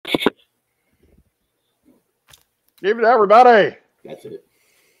Evening, everybody. That's it.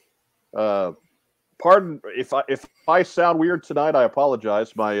 Pardon if I sound weird tonight. I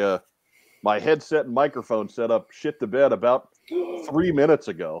apologize. My headset and microphone set up shit the bed about 3 minutes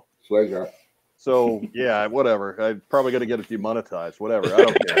ago. Swear jar. So yeah, whatever. I'm probably gonna get it demonetized. Whatever. I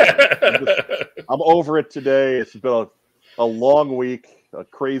don't care. I'm over it today. It's been a long week, a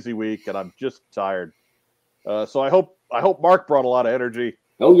crazy week, and I'm just tired. So I hope Mark brought a lot of energy.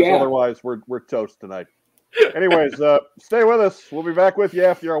 Oh yeah. Otherwise, we're toast tonight. Anyways, stay with us. We'll be back with you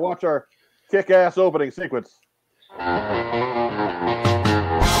after I watch our kick-ass opening sequence.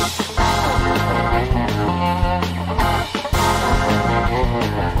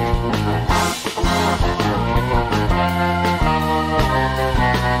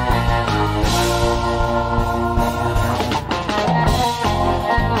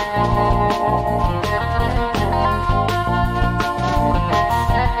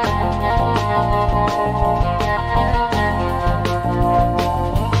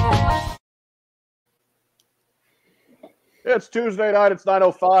 It's Tuesday night. It's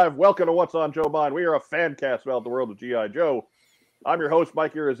 9:05. Welcome to What's on Joe Mind. We are a fan cast about the world of G.I. Joe. I'm your host,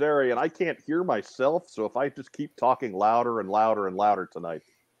 Mike Irizarry, and I can't hear myself, so if I just keep talking louder and louder and louder tonight,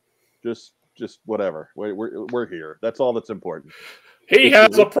 just whatever. We're here. That's all that's important. He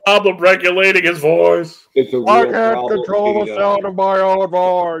has a problem regulating his voice. I can't control the sound of my own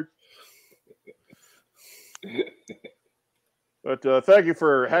voice. But thank you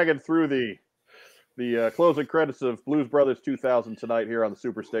for hanging through the closing credits of Blues Brothers 2000 tonight here on the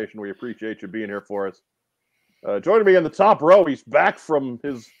Superstation. We appreciate you being here for us. Joining me in the top row, he's back from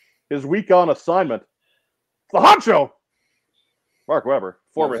his week on assignment. The honcho, Mark Weber,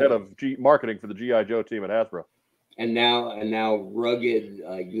 former head of marketing for the G.I. Joe team at Hasbro. And now rugged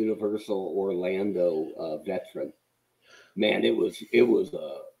Universal Orlando veteran. Man, it was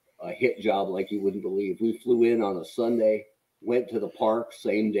a hit job like you wouldn't believe. We flew in on a Sunday, went to the park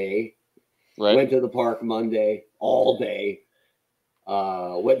same day. Right. Went to the park Monday all day.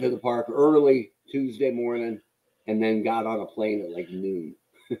 Went to the park early Tuesday morning, and then got on a plane at like noon.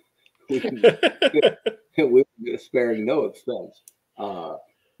 we were sparing no expense.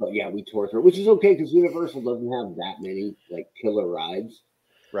 But yeah, we tore through, which is okay because Universal doesn't have that many like killer rides.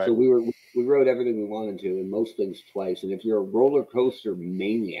 Right. So we rode everything we wanted to, and most things twice. And if you're a roller coaster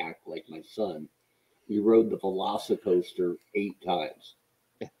maniac like my son, we rode the Velocicoaster 8 times.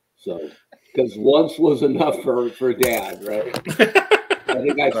 So, because once was enough for Dad, right? I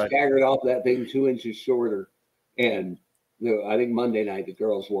think I staggered off that thing 2 inches shorter, and I think Monday night the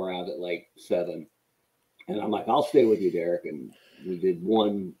girls wore out at like 7, and I'm like, I'll stay with you, Derek, and we did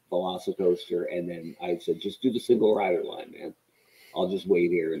one Velocicoaster, and then I said, just do the single rider line, man. I'll just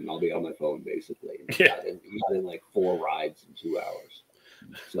wait here, and I'll be on my phone basically. And got in like 4 rides in 2 hours.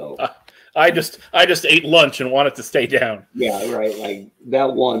 So I just ate lunch and wanted to stay down. Yeah, right. Like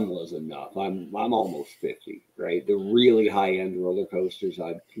that one was enough. I'm almost 50, right? The really high end roller coasters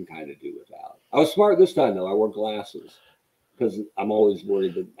I can kind of do without. I was smart this time though. I wore glasses because I'm always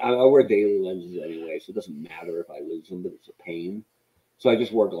worried that I wear daily lenses anyway, so it doesn't matter if I lose them, but it's a pain. So I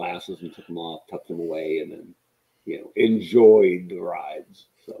just wore glasses and took them off, tucked them away, and then enjoyed the rides.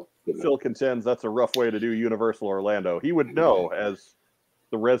 So Phil contends that's a rough way to do Universal Orlando. He would know as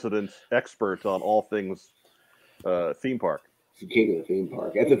the resident expert on all things theme park. It's the king of the theme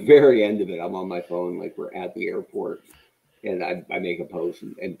park. At the very end of it, I'm on my phone like we're at the airport, and I make a post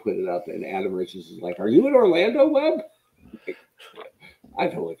and put it up, and Adam Riches is like, "Are you in Orlando, Webb?" I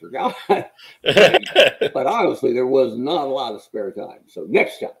totally forgot. But honestly, there was not a lot of spare time. So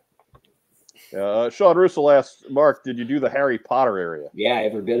next time. Sean Russell asked, Mark, did you do the Harry Potter area? Yeah,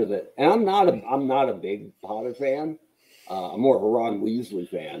 every bit of it. And I'm not a big Potter fan. I'm more of a Ron Weasley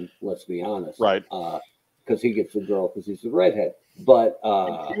fan, let's be honest. Right. Because he gets the girl because he's the redhead. But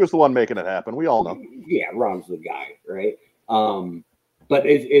he was the one making it happen. We all know. Yeah, Ron's the guy, right? But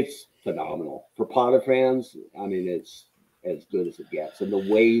it's phenomenal. For Potter fans, I mean, it's as good as it gets. And the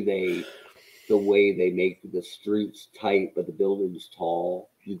way they make the streets tight, but the buildings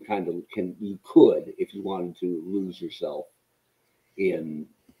tall, you could, if you wanted to, lose yourself in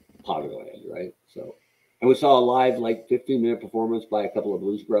Potterland, right? So. And we saw a live, 15-minute performance by a couple of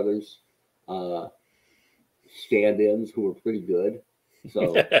Blues Brothers stand-ins who were pretty good.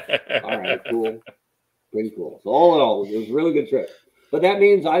 So, all right, cool. Pretty cool. So all in all, it was a really good trip. But that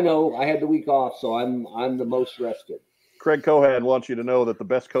means I know I had the week off, so I'm the most rested. Craig Cohan wants you to know that the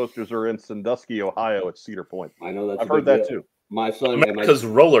best coasters are in Sandusky, Ohio at Cedar Point. I know that's I've heard that too. My son America's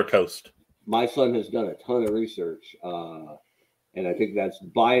roller coaster. My son has done a ton of research. And I think that's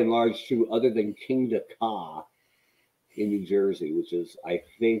by and large true, other than King Ka, in New Jersey, which is, I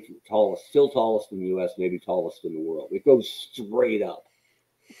think, still tallest in the U.S., maybe tallest in the world. It goes straight up.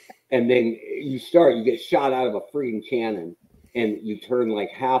 And then you get shot out of a freaking cannon, and you turn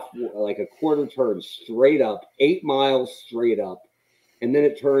like a quarter turn straight up, 8 miles straight up. And then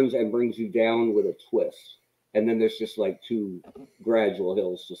it turns and brings you down with a twist. And then there's just like 2 gradual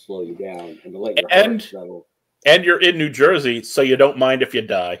hills to slow you down and to let your heart settle. And you're in New Jersey, so you don't mind if you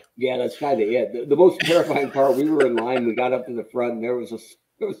die. Yeah, that's kind of it. The most terrifying part, we were in line, we got up to the front, and there was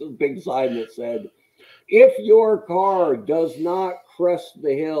a big sign that said, if your car does not crest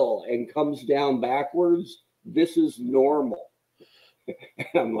the hill and comes down backwards, this is normal. And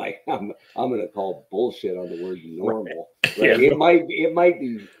I'm like, I'm going to call bullshit on the word normal. Right? Yeah. It might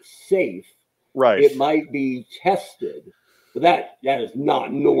be safe. Right. It might be tested, but that is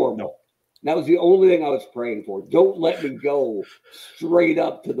not normal. No. That was the only thing I was praying for. Don't let me go straight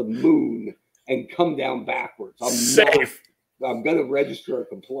up to the moon and come down backwards. Safe. I'm going to register a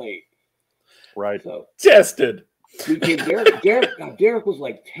complaint. Right. So tested. Derek was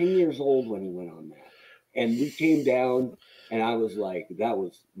like 10 years old when he went on that. And we came down, and I was like, that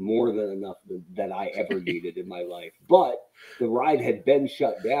was more than enough that I ever needed in my life. But the ride had been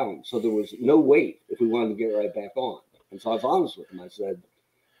shut down, so there was no wait if we wanted to get right back on. And so I was honest with him. I said,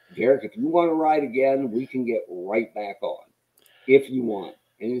 Derek, if you want to ride again, we can get right back on if you want.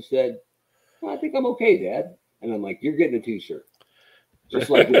 And he said, well, I think I'm okay, Dad. And I'm like, you're getting a T-shirt. Just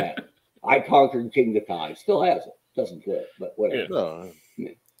like that. I conquered King Nakai. Still has it. Doesn't fit, but whatever.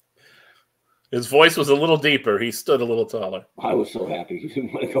 Yeah. His voice was a little deeper. He stood a little taller. I was so happy he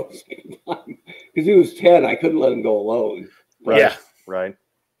didn't want to go the second time. Because he was 10. I couldn't let him go alone. Right. Yeah. Right.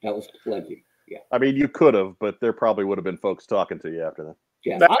 That was plenty. Yeah. I mean, you could have, but there probably would have been folks talking to you after that.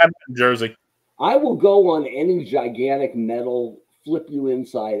 Yeah. I'm in Jersey. I will go on any gigantic metal, flip you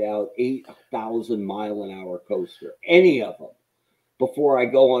inside out, 8,000-mile-an-hour coaster. Any of them. Before I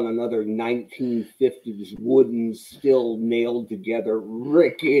go on another 1950s wooden, still nailed together,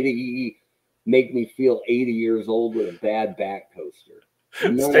 rickety, make me feel 80 years old with a bad back coaster.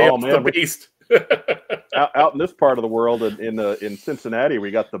 Stay off the beast. out in this part of the world, in Cincinnati,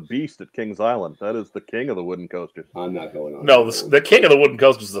 we got the Beast at Kings Island. That is the king of the wooden coasters. I'm not going on. No, the king of the wooden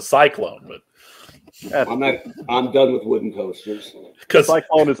coasters is the Cyclone, but I'm done with wooden coasters. The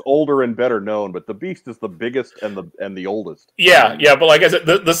Cyclone is older and better known, but the Beast is the biggest and the oldest. Yeah, but like I said,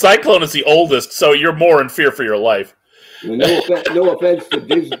 the Cyclone is the oldest, so you're more in fear for your life. No offense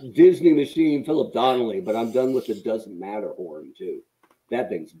to Disney Machine Philip Donnelly, but I'm done with the doesn't matter horn too. That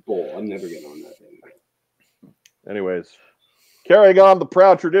thing's bull. I'm never getting on that thing. Anyways, carrying on the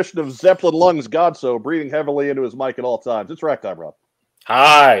proud tradition of Zeppelin lungs Godso, breathing heavily into his mic at all times. It's Rack Time, Rob.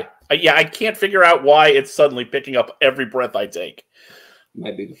 Hi. Yeah, I can't figure out why it's suddenly picking up every breath I take.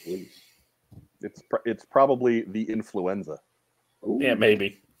 Might be the fleas. It's probably the influenza. Ooh. Yeah,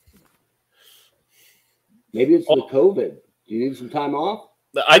 maybe. Maybe it's the COVID. Do you need some time off?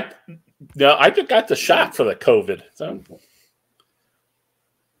 I just got the shot for the COVID. So.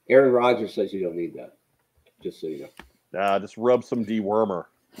 Aaron Rodgers says you don't need that. Just so you know. Just rub some dewormer.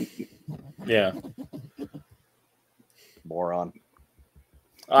 Yeah. Moron.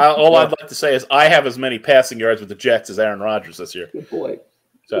 All I'd like to say is I have as many passing yards with the Jets as Aaron Rodgers this year. Good point.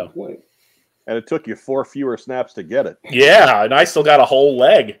 So. Good point. And it took you 4 fewer snaps to get it. Yeah, and I still got a whole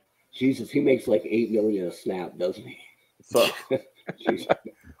leg. Jesus, he makes like $8 million a snap, doesn't he? So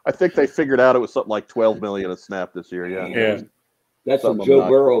I think they figured out it was something like $12 million a snap this year. Yeah. That's some Joe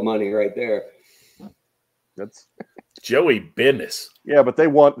Burrow money right there. That's Joey business. Yeah, but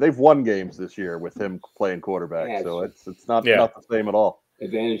they've won games this year with him playing quarterback, so it's not the same at all.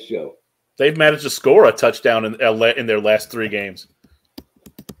 Advantage Joe. They've managed to score a touchdown in their last 3 games.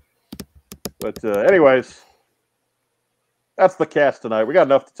 But anyways, that's the cast tonight. We got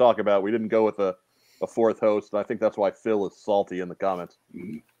enough to talk about. We didn't go with a 4th host, and I think that's why Phil is salty in the comments.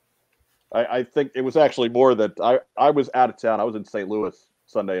 Mm-hmm. I think it was actually more that I was out of town. I was in St. Louis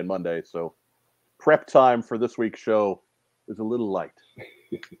Sunday and Monday, so prep time for this week's show is a little light.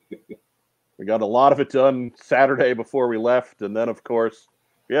 We got a lot of it done Saturday before we left, and then, of course,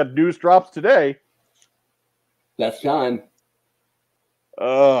 we had news drops today. That's time.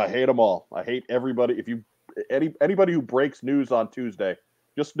 I hate them all. I hate everybody. Anybody who breaks news on Tuesday,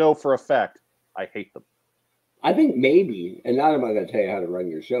 just know for a fact, I hate them. I think maybe, and now I'm not going to tell you how to run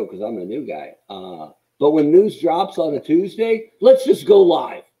your show because I'm a new guy. But when news drops on a Tuesday, let's just go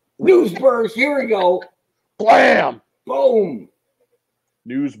live. News burst. Here we go. Blam. Boom.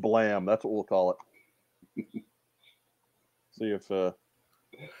 News blam. That's what we'll call it. See if do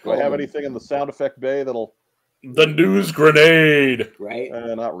I have anything in the sound effect bay that'll. The news grenade. Right.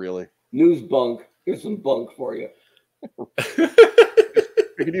 Not really. News bunk. Here's some bunk for you.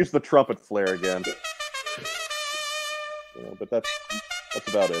 We could use the trumpet flare again. But that's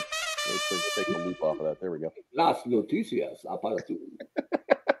about it. Let's take the loop off of that. There we go. Las noticias para tú.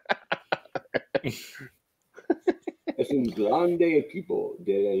 Es un grande equipo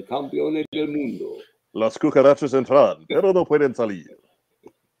de campeones del mundo. Las cucarachas entran, pero no pueden salir.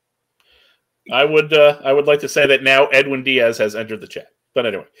 I would like to say that now Edwin Diaz has entered the chat. But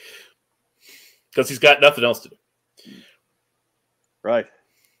anyway, because he's got nothing else to do. Right.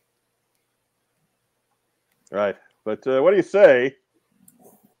 Right. But what do you say,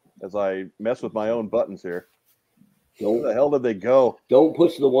 as I mess with my own buttons here? Where the hell did they go? Don't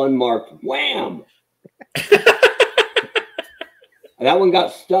push the one marked wham. That one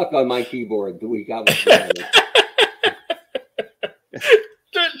got stuck on my keyboard the week I was driving.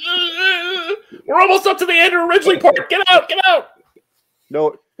 We're almost up to the Andrew Ridgely part. Get out! Get out!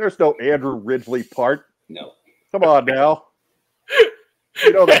 No, there's no Andrew Ridgely part. No. Come on now.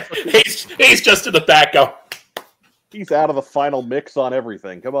 You know he's just in the back going. He's out of the final mix on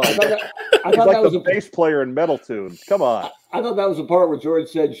everything. Come on. I thought He's like that was the bass player in Metal Tunes. Come on. I thought that was the part where George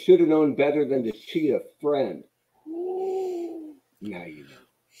said, should have known better than to cheat a friend. Now you know.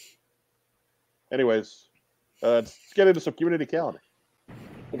 Anyways, let's get into some community calendar.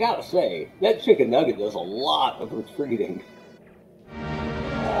 I gotta say, that chicken nugget does a lot of retreating.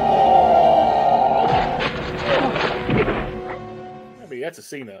 I mean, that's a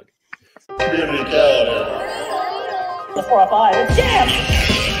C-nug. Community calendar. The 405, it's jam!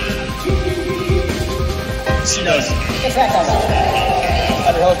 C-nug. Get back on that.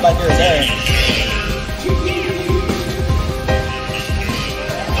 I'm your host, my dear Aaron.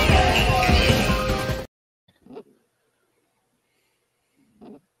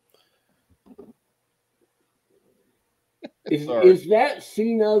 Is that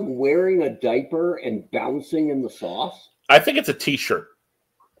C-Nug wearing a diaper and bouncing in the sauce? I think it's a T-shirt.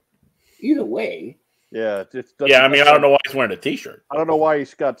 Either way. Yeah. I mean, I don't know why he's wearing a T-shirt. I don't know why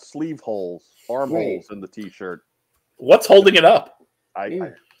he's got sleeve holes, arm holes in the T-shirt. What's holding it up?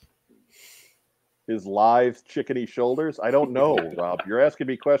 His lithe, chickeny shoulders? I don't know, Rob. You're asking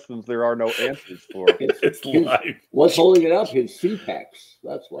me questions there are no answers for. It's live. What's holding it up? His C-pecs.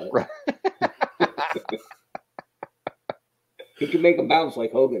 That's what. Right. He can make a bounce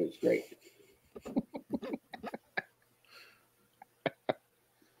like Hogan. It's great.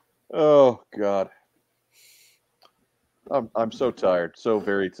 Oh God, I'm so tired, so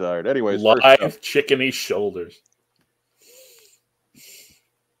very tired. Anyways, live chickeny shoulders.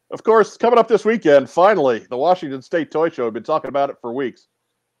 Of course, coming up this weekend, finally, the Washington State Toy Show. We've been talking about it for weeks,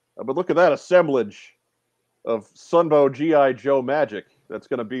 but look at that assemblage of Sunbow G.I. Joe magic that's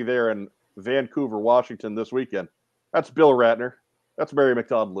going to be there in Vancouver, Washington this weekend. That's Bill Ratner. That's Mary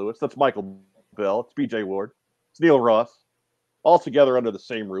McDonald Lewis. That's Michael Bell. It's B.J. Ward. It's Neil Ross. All together under the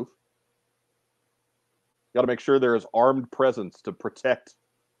same roof. Got to make sure there is armed presence to protect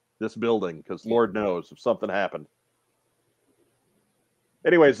this building because Lord knows if something happened.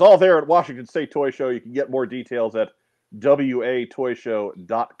 Anyways, all there at Washington State Toy Show. You can get more details at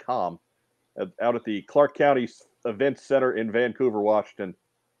watoyshow.com out at the Clark County Events Center in Vancouver, Washington.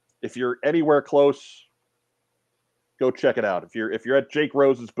 If you're anywhere close, go check it out. If you're at Jake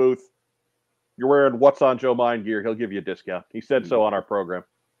Rose's booth, you're wearing What's on Joe Mind gear, he'll give you a discount. He said so on our program.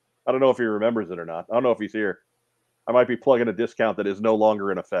 I don't know if he remembers it or not. I don't know if he's here. I might be plugging a discount that is no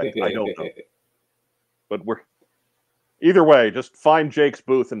longer in effect. I don't know. But either way, just find Jake's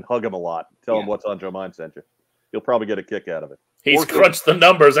booth and hug him a lot. Tell him What's on Joe Mind sent you. He'll probably get a kick out of it. He's crunched the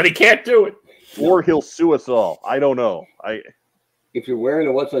numbers and he can't do it. Or he'll sue us all. I don't know. If you're wearing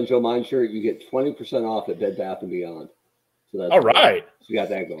a What's on Joe Mind shirt, you get 20% off at Bed Bath & Beyond. So that's all right. So you got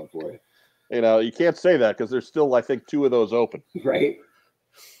that going for you. You know, you can't say that because there's still, I think, 2 of those open. Right.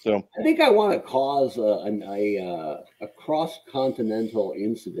 So I think I want to cause a cross-continental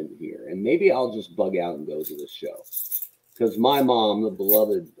incident here, and maybe I'll just bug out and go to this show because my mom, the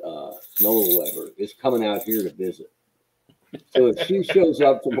beloved Nola Weber, is coming out here to visit. So if she shows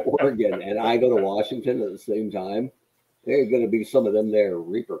up from Oregon and I go to Washington at the same time, there are going to be some of them there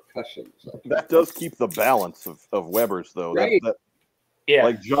repercussions. That does keep the balance of Weber's, though. Right. Yeah.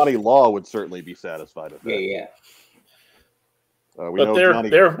 Like Johnny Law would certainly be satisfied with that. Yeah. But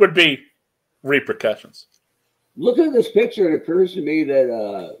there would be repercussions. Looking at this picture, it occurs to me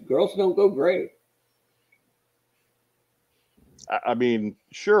that girls don't go gray. I mean,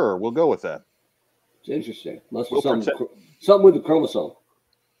 sure, we'll go with that. It's interesting. Must be something with the chromosome.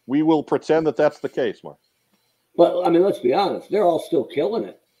 We will pretend that that's the case, Mark. But, I mean, let's be honest. They're all still killing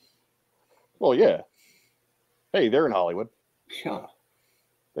it. Well, yeah. Hey, they're in Hollywood. Yeah.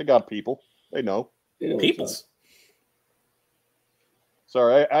 They got people. They know. Peoples.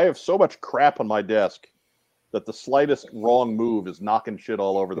 Sorry, I have so much crap on my desk that the slightest wrong move is knocking shit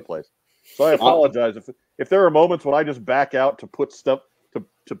all over the place. So I apologize if there are moments when I just back out to put stuff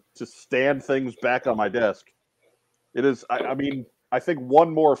to stand things back on my desk. It is. I mean, I think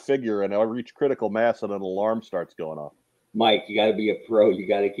one more figure and I reach critical mass and an alarm starts going off. Mike, you got to be a pro. You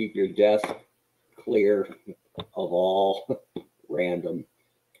got to keep your desk clear of all random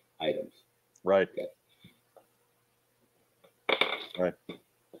items. Right. Okay. Right.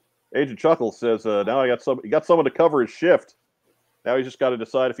 Agent Chuckles says, now he got someone to cover his shift. Now he's just got to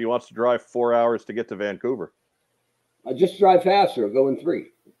decide if he wants to drive 4 hours to get to Vancouver. I just drive faster. Go in 3.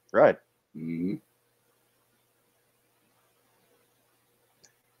 Right. Mm-hmm.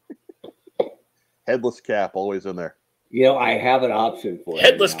 Headless Cap, always in there. You know, I have an option for it.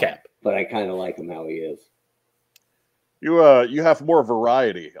 Headless Cap. But I kind of like him how he is. You have more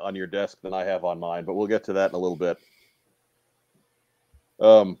variety on your desk than I have on mine, but we'll get to that in a little bit.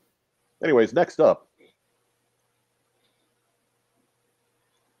 Anyways, next up.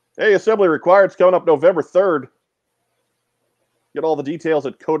 Hey, Assembly Required's coming up November 3rd. Get all the details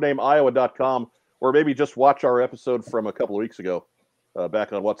at codenameiowa.com, or maybe just watch our episode from a couple of weeks ago,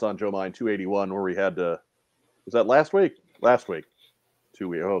 back on What's on Joe Mind 281, where we had, was that last week? Last week. 2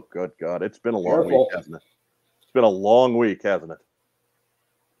 weeks. Oh, good God. It's been a long week, hasn't it? It's been a long week, hasn't it?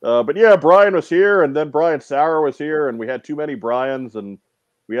 But yeah, Brian was here, and then Brian Sauer was here, and we had too many Brians, and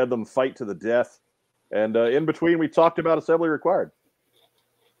we had them fight to the death. And in between, we talked about Assembly Required.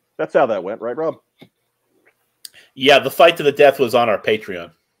 That's how that went, right, Rob? Yeah, the fight to the death was on our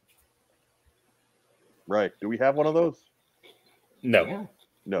Patreon. Right. Do we have one of those? No. Yeah.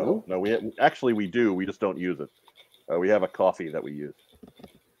 No. Actually, we do. We just don't use it. We have a coffee that we use.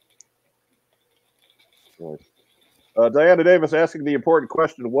 Diana Davis asking the important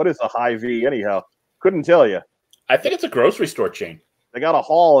question, what is a Hy-Vee anyhow? Couldn't tell you. I think it's a grocery store chain. They got a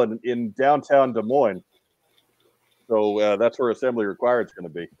hall in downtown Des Moines. So that's where Assembly Required is going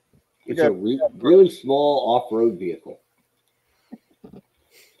to be. It's a really small off-road vehicle.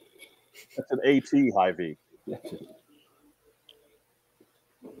 That's an AT Hy-Vee.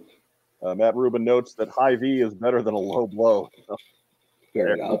 Matt Rubin notes that Hy-Vee is better than a low blow.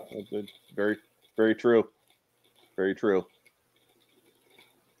 Fair enough. Very, very true. Very true.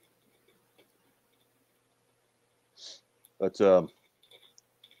 But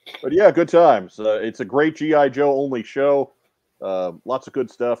yeah, good times. It's a great G.I. Joe only show. Lots of good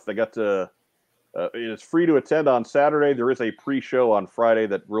stuff. They got to. It's free to attend on Saturday. There is a pre-show on Friday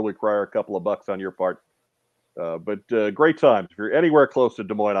that will require a couple of bucks on your part. But great times. If you're anywhere close to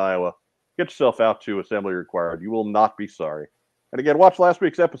Des Moines, Iowa, get yourself out to Assembly Required. You will not be sorry. And again, watch last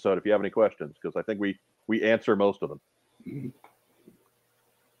week's episode if you have any questions, because I think we answer most of them.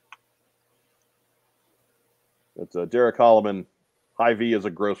 It's Derek Holloman. Hy-Vee is a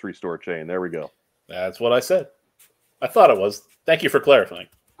grocery store chain. There we go. That's what I said. I thought it was. Thank you for clarifying.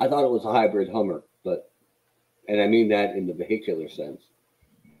 I thought it was a hybrid Hummer, and I mean that in the vehicular sense.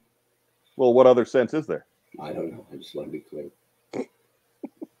 Well, what other sense is there? I don't know. I just want to be clear. I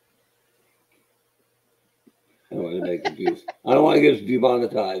don't want to get confused. I don't want to get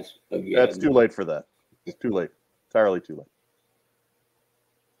demonetized again. That's too late for that. It's too late. Entirely too late.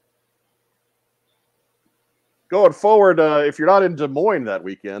 Going forward, if you're not in Des Moines that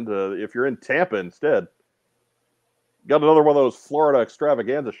weekend, if you're in Tampa instead, got another one of those Florida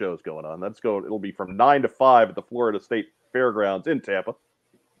extravaganza shows going on. It'll be from 9 to 5 at the Florida State Fairgrounds in Tampa.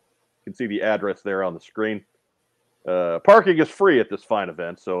 You can see the address there on the screen. Parking is free at this fine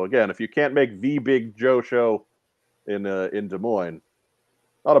event. So again, if you can't make the Big Joe show in Des Moines,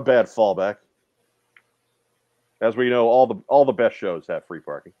 not a bad fallback. As we know, all the best shows have free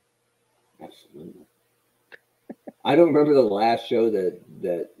parking. Absolutely. I don't remember the last show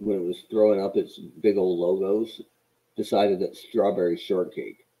that when it was throwing up its big old logos, decided that Strawberry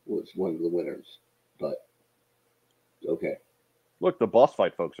Shortcake was one of the winners. But okay. Look, the boss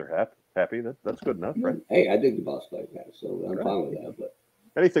fight folks are happy. That's good enough, right? Hey, I dig the boss fight match, so I'm fine with that. But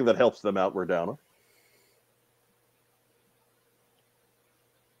anything that helps them out, we're down on.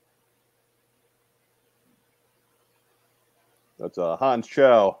 That's Hans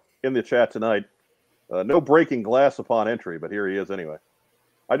Chow in the chat tonight. No breaking glass upon entry, but here he is anyway.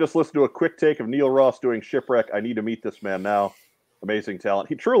 I just listened to a quick take of Neil Ross doing Shipwreck. I need to meet this man now. Amazing talent.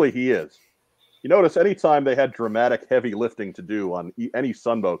 He is. You notice anytime they had dramatic heavy lifting to do on any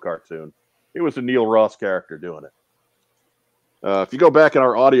Sunbow cartoon, it was a Neil Ross character doing it. If you go back in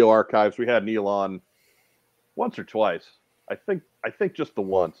our audio archives, we had Neil on once or twice. I think just the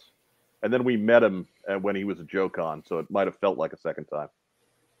once. And then we met him when he was a Joe-Con, so it might have felt like a second time.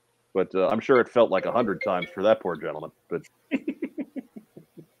 But I'm sure it felt like 100 times for that poor gentleman. But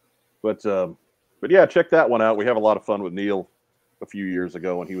But yeah, check that one out. We have a lot of fun with Neil a few years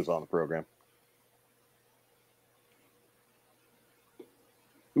ago when he was on the program.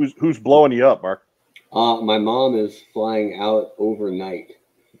 Who's blowing you up, Mark? My mom is flying out overnight.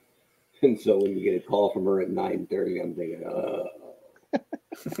 And so when you get a call from her at 9:30, I'm thinking,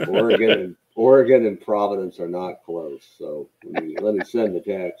 Oregon and Providence are not close. So let me send the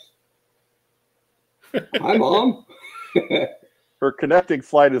text. Hi, Mom. Her connecting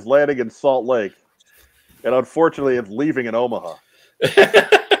flight is landing in Salt Lake, and unfortunately, it's leaving in Omaha.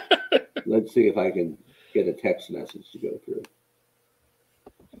 Let's see if I can get a text message to go through.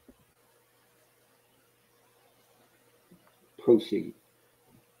 Proceed.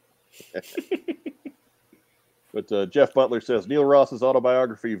 But Jeff Butler says Neil Ross's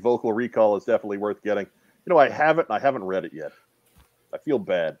autobiography, Vocal Recall, is definitely worth getting. You know, I haven't read it yet. I feel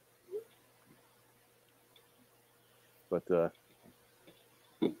bad. But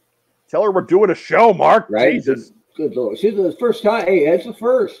tell her we're doing a show, Mark. Right? Jesus. Good Lord. She's the first time. Hey, that's the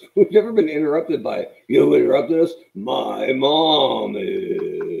first. We've never been interrupted by, you know, interrupted us? My mom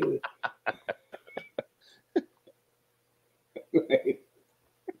is. Right.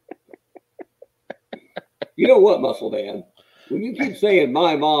 You know what, Muscle Man? When you keep saying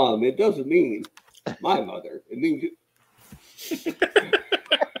my mom, it doesn't mean my mother. It means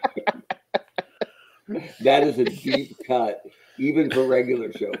that is a deep cut, even for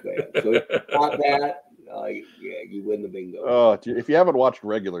regular show fans. So if you got that, yeah, you win the bingo. Oh, if you haven't watched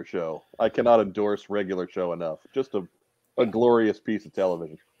Regular Show, I cannot endorse Regular Show enough. Just a glorious piece of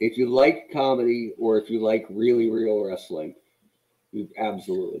television. If you like comedy or if you like really real wrestling, you've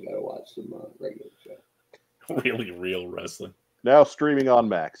absolutely got to watch some Regular Show. Really real wrestling. Now streaming on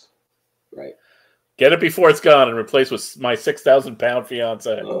Max. Right. Get it before it's gone and replace with my 6,000-pound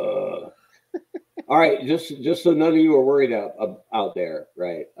fiance. All right, just so none of you are worried out there,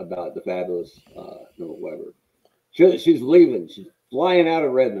 right, about the fabulous Noah Weber. She's leaving. She's flying out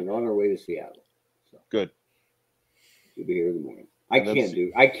of Redmond on her way to Seattle. So good. She'll be here in the morning. I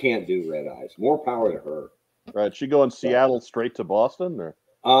can't do red eyes. More power to her. Right. She going Seattle straight to Boston, or?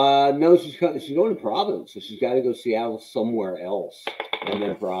 No, she's going to Providence, so she's got to go Seattle somewhere else, and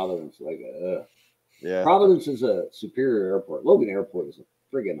then Providence. Yeah. Providence is a superior airport. Logan Airport is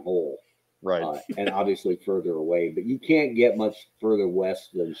a friggin' hole, right? And obviously further away, but you can't get much further west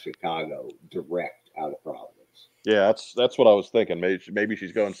than Chicago direct out of Providence. Yeah, that's what I was thinking. Maybe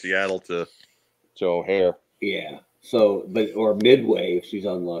she's going Seattle to O'Hare. Yeah. So, or Midway if she's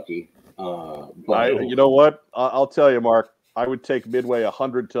unlucky. You know what? I'll tell you, Mark. I would take Midway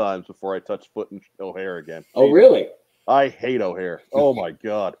 100 times before I touch foot in O'Hare again. Oh, really? I hate O'Hare. Oh, my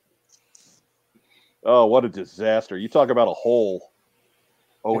God. Oh, what a disaster. You talk about a hole.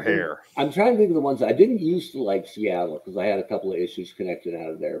 O'Hare. I'm trying to think of the ones I didn't used to like Seattle because I had a couple of issues connected out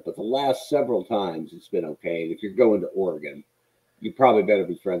of there. But the last several times it's been okay. And if you're going to Oregon, you probably better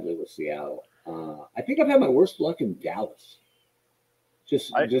be friendly with Seattle. I think I've had my worst luck in Dallas.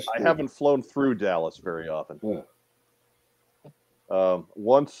 I haven't flown through Dallas very often. Yeah.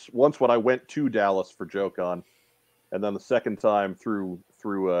 Once when I went to Dallas for JoeCon, and then the second time through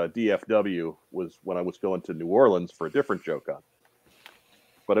DFW was when I was going to New Orleans for a different JoeCon.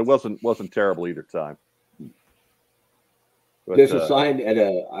 But it wasn't terrible either time. But, there's a sign at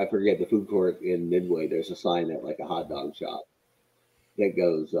I forget the food court in Midway. There's a sign at like a hot dog shop that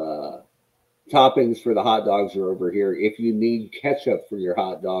goes, toppings for the hot dogs are over here. If you need ketchup for your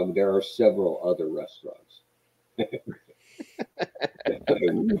hot dog, there are several other restaurants.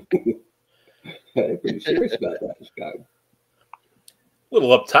 I'm pretty serious about that, Scott. A little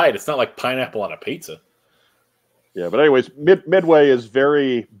uptight. It's not like pineapple on a pizza. Yeah, but anyways, Midway is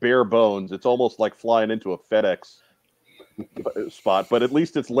very bare bones. It's almost like flying into a FedEx spot, but at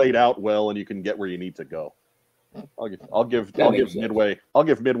least it's laid out well, and you can get where you need to go. I'll give Midway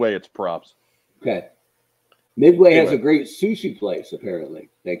its props. Okay. Midway has a great sushi place, apparently.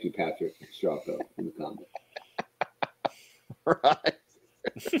 Thank you, Patrick Strauko, in the comment. Right.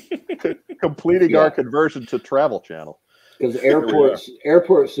 Completing our conversion to Travel Channel. Because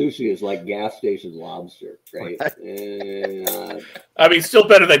airport sushi is like gas station lobster, right? And, I mean, still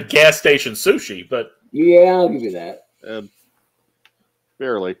better than gas station sushi, but yeah, I'll give you that.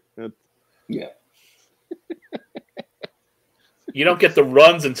 Barely. Yeah. You don't get the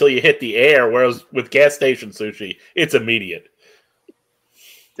runs until you hit the air, whereas with gas station sushi, it's immediate.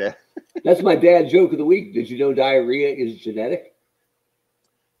 Yeah. That's my dad joke of the week. Did you know diarrhea is genetic?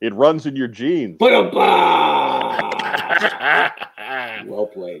 It runs in your genes. Well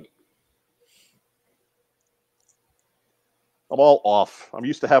played. I'm all off. I'm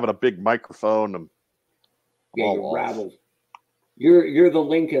used to having a big microphone. I'm you're all rattled. You're the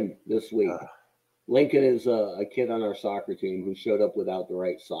Lincoln this week. Lincoln is a kid on our soccer team who showed up without the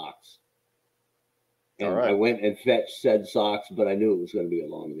right socks. And I went and fetched said socks, but I knew it was going to be a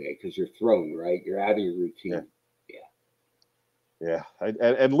long day because you're thrown, right? You're out of your routine. Yeah.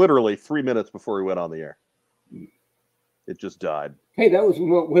 And literally 3 minutes before we went on the air, it just died. Hey, that was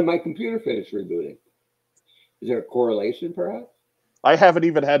when my computer finished rebooting. Is there a correlation, perhaps? I haven't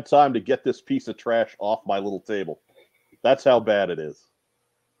even had time to get this piece of trash off my little table. That's how bad it is.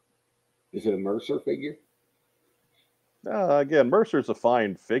 Is it a Mercer figure? Again, Mercer's a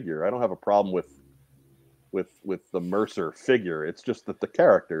fine figure. I don't have a problem with the Mercer figure. It's just that the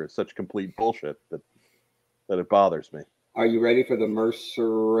character is such complete bullshit that it bothers me. Are you ready for the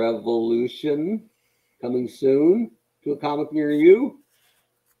Mercer Revolution coming soon to a comic near you?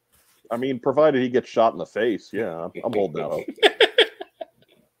 I mean, provided he gets shot in the face, yeah, I'm holding out hope.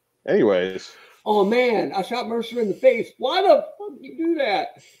 Anyways. Oh man, I shot Mercer in the face. Why the fuck did you do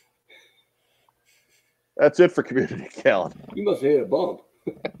that? That's it for community calendar. You must have hit a bump.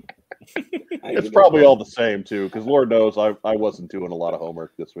 It's probably all the same too, because Lord knows I wasn't doing a lot of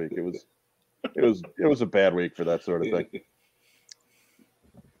homework this week. It was a bad week for that sort of thing.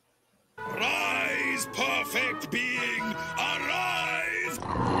 Rise, perfect being, arise!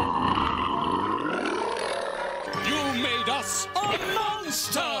 You made us a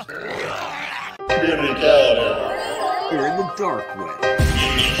monster! Community calendar. You're in the dark web.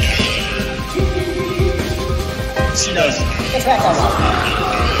 She knows. It's back on.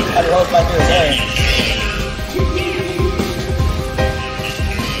 I'm your host, my dear Aaron.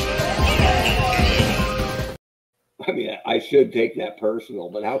 I mean, I should take that personal,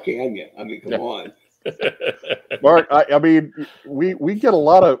 but how can you? I mean, come on. Mark, I mean, we get a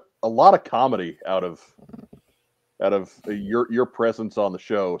lot of comedy out of your presence on the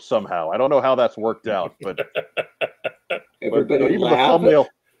show somehow. I don't know how that's worked out, but everybody even laugh. the thumbnail.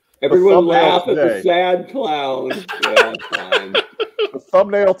 Everyone laugh at the sad clown. Yeah, fine. The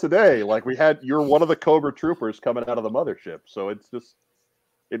thumbnail today, like you're one of the Cobra Troopers coming out of the mothership, so it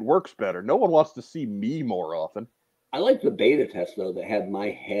works better. No one wants to see me more often. I like the beta test though that had my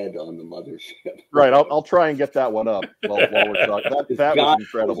head on the mothership. Right, I'll try and get that one up while we're talking. That was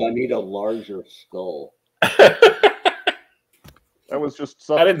incredible. I need a larger skull. That was just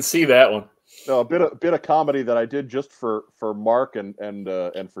something. I didn't see that one. No, a bit of comedy that I did just for Mark and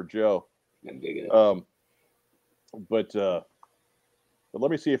for Joe. I'm digging it. But let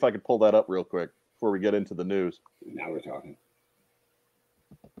me see if I can pull that up real quick before we get into the news. Now we're talking.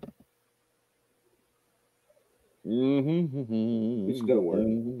 It's gonna work.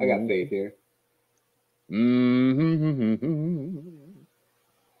 I got faith here.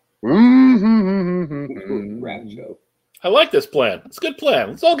 Rap show. I like this plan. It's a good plan.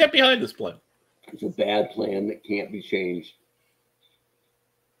 Let's all get behind this plan. It's a bad plan that can't be changed.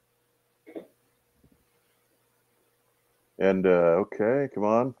 And okay, come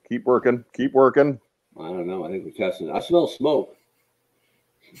on, keep working. I don't know. I think we're testing it. I smell smoke.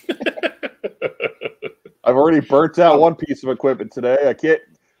 I've already burnt out one piece of equipment today. I can't.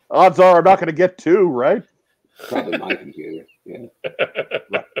 Odds are I'm not going to get two, right? Probably my computer. Yeah.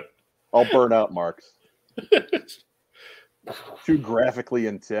 Right. I'll burn out Mark's. Too graphically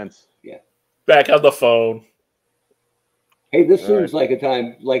intense. Yeah. Back on the phone. Hey, this seems like a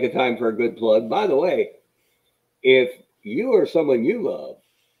time for a good plug. By the way, if you or someone you love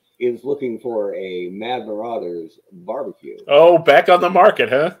is looking for a Mad Marauders barbecue. Oh, back on the market,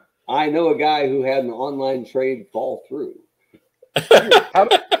 huh? I know a guy who had an online trade fall through.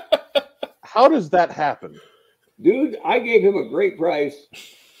 How does that happen? Dude, I gave him a great price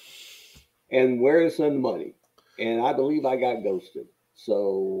and where to send the money. And I believe I got ghosted.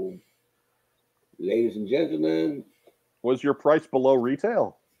 So, ladies and gentlemen. Was your price below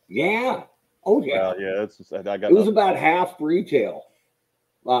retail? Yeah. Oh, yeah. Yeah, it was about half retail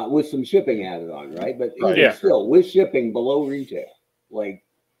with some shipping added on, right? But still, with shipping below retail. Like,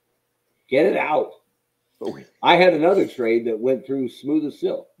 get it out. I had another trade that went through smooth as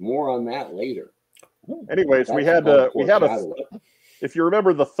silk. More on that later. Anyways, we had if you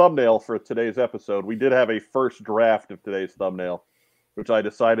remember the thumbnail for today's episode, we did have a first draft of today's thumbnail, which I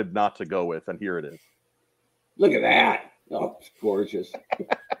decided not to go with, and here it is. Look at that. Oh, it's gorgeous.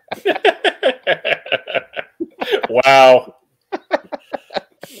 Wow.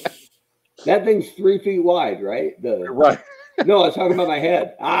 That thing's 3 feet wide, right? Right. No, I was talking about my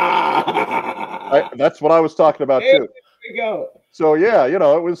head. That's what I was talking about, too. There we go. So, yeah, it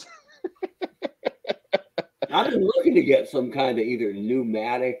was... I've been looking to get some kind of either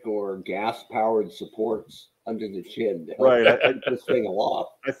pneumatic or gas-powered supports under the chin to help this thing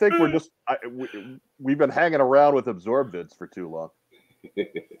aloft. I think we're just we've been hanging around with Absorbvids for too long.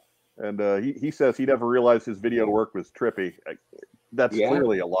 And he says he never realized his video work was trippy. That's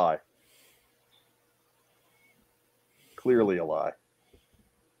clearly a lie. Clearly a lie.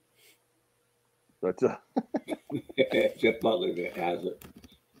 But Jeff Butler has it.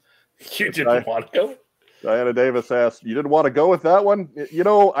 You didn't want to go? Diana Davis asked, "You didn't want to go with that one?" You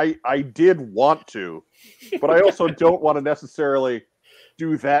know, I did want to, but I also don't want to necessarily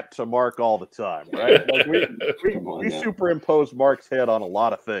do that to Mark all the time, right? Like we superimpose Mark's head on a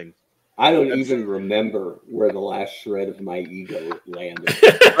lot of things. I don't even remember where the last shred of my ego landed.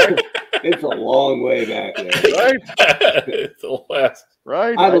 It's a long way back there. Right? It's the last.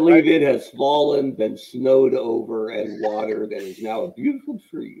 Right? I believe it has fallen, been snowed over, and watered, and is now a beautiful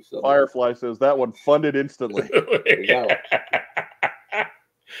tree. So Firefly says that one funded instantly. there you go.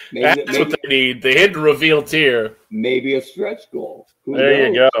 That's what they need. The hidden reveal tier. Maybe a stretch goal. Who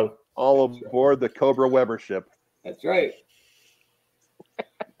There knows? you go. All aboard the Cobra Weber ship. That's right.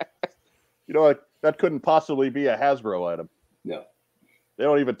 You know what? That couldn't possibly be a Hasbro item. No. They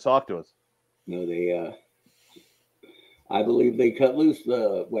don't even talk to us. No, they I believe they cut loose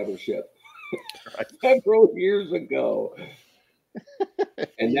the Weber ship several years ago.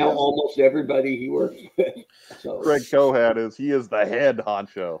 And now almost everybody he works with. So Greg Cohan is the head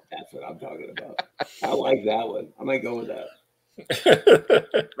honcho. that's what I'm talking about. I like that one. I might go with that.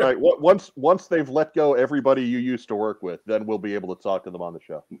 Right. Once they've let go everybody you used to work with, then we'll be able to talk to them on the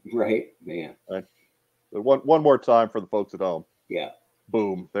show. Right, man. Right. One more time for the folks at home. Yeah.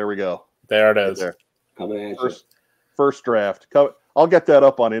 Boom. There we go. There it is. There. Coming at you. First draft. I'll get that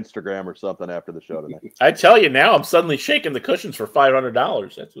up on Instagram or something after the show tonight. I tell you now, I'm suddenly shaking the cushions for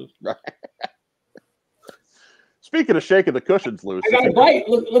 $500. That's what... Right. Speaking of shaking the cushions loose, I got a bite.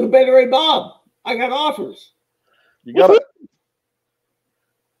 Look at Better Ray Bob. I got offers. you got to.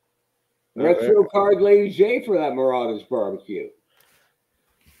 Retro card Lady J for that Marauders barbecue.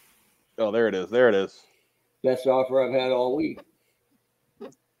 Oh, there it is. There it is. Best offer I've had all week.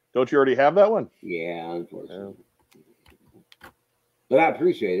 Don't you already have that one? Yeah, unfortunately. But I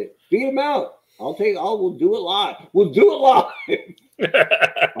appreciate it. Beat him out. We'll do it live. We'll do it live.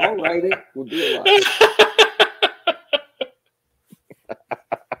 I'll write it. We'll do it live.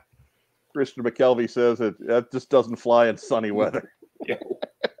 Christian McKelvey says that just doesn't fly in sunny weather.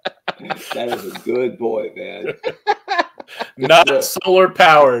 That is a good boy, man. Not solar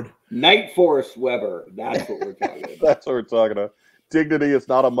powered. Night Force Weber. That's what we're talking about. That's what we're talking about. Dignity is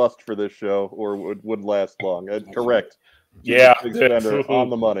not a must for this show, or wouldn't last long. Correct. Yeah. On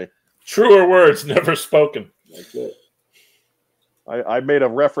the money. Truer words never spoken. That's it. I made a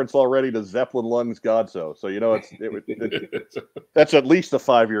reference already to Zeppelin Lungs Godso, so you know that's at least a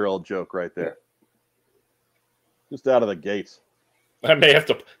 5-year-old joke right there. Just out of the gates. I may have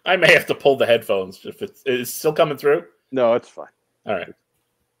to pull the headphones if it's still coming through. No, it's fine. All right.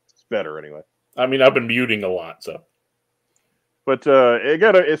 It's better anyway. I mean, I've been muting a lot, so. But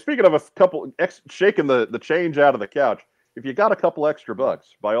again, speaking of a couple shaking the change out of the couch, if you got a couple extra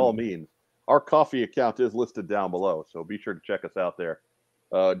bucks, by all means, our coffee account is listed down below, so be sure to check us out there.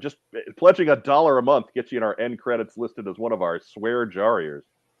 Just pledging $1 a month gets you in our end credits listed as one of our swear jariers.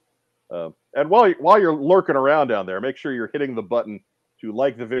 And while you're lurking around down there, make sure you're hitting the button to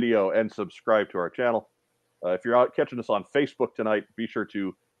like the video and subscribe to our channel. If you're out catching us on Facebook tonight, be sure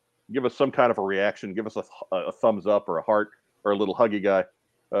to give us some kind of a reaction. Give us a thumbs up or a heart or a little huggy guy.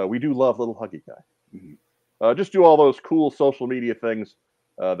 We do love little huggy guy. Mm-hmm. Just do all those cool social media things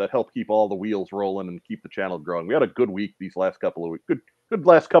that help keep all the wheels rolling and keep the channel growing. We had a good week these last couple of weeks. Good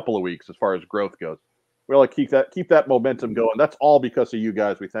last couple of weeks as far as growth goes. We like keep that momentum going. That's all because of you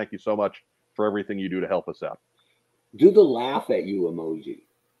guys. We thank you so much for everything you do to help us out. Do the laugh at you emoji,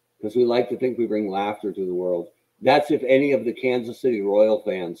 because we like to think we bring laughter to the world. That's if any of the Kansas City Royal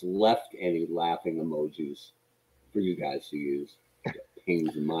fans left any laughing emojis for you guys to use.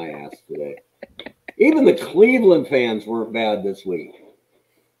 Pains in my ass today. Even the Cleveland fans weren't bad this week.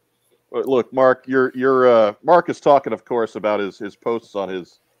 Look, Mark, your Mark is talking, of course, about his posts on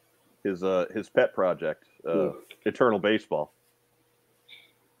his pet project, Eternal Baseball,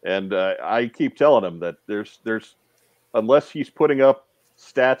 and I keep telling him that there's unless he's putting up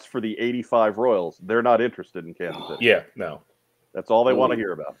stats for the 85 Royals, they're not interested in Kansas City. Yeah, no, that's all they want to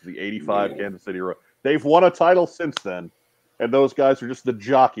hear about. The 85 Kansas City Royals. They've won a title since then, and those guys are just the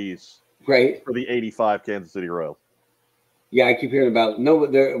jockeys, right, for the 85 Kansas City Royals. Yeah, I keep hearing about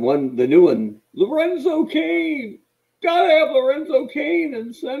the new one, Lorenzo Cain. Gotta have Lorenzo Cain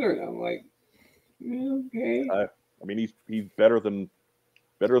in center. And I'm like, yeah, okay. I mean, he's better than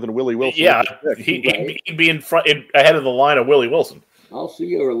Willie Wilson. Yeah, he'd be in front, ahead of the line of Willie Wilson. I'll see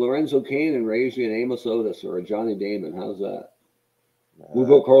you, or Lorenzo Kane and raise you an Amos Otis or a Johnny Damon. How's that? We'll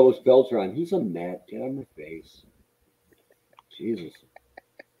go Carlos Beltran. He's a Met. Get on my face. Jesus.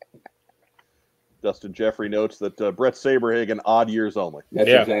 Dustin Jeffrey notes that Brett Saberhagen, odd years only. That's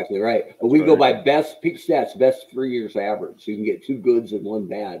exactly right. But we go by best peak stats, best 3 years average. So you can get 2 goods and 1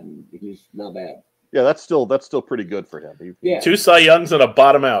 bad, and he's not bad. Yeah, that's still pretty good for him. Yeah. 2 Cy Youngs and a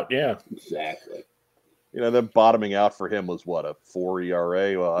bottom out. Yeah. Exactly. You know, then bottoming out for him was what, a 4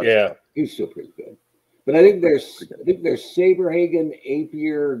 ERA? Well, yeah. He's still pretty good. But I think there's Saberhagen,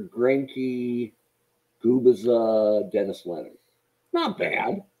 Apier, Greinke, Gubaza, Dennis Leonard. Not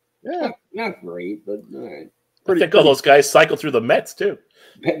bad. Yeah. Not great, but all right. I think all those guys cycle through the Mets too.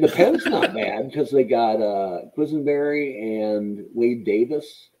 The Pens not bad because they got Quisenberry and Wade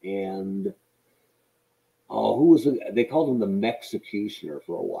Davis and who was it? They called him the Mexicutioner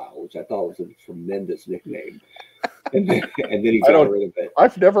for a while, which I thought was a tremendous nickname. And then he got rid of it.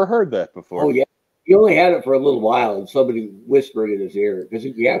 I've never heard that before. Oh yeah, he only had it for a little while, and somebody whispered in his ear because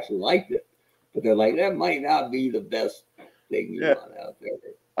he actually liked it. But they're like, that might not be the best thing you want out there.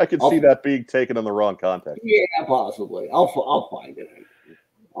 I can see that being taken in the wrong context. Yeah, possibly. I'll find it.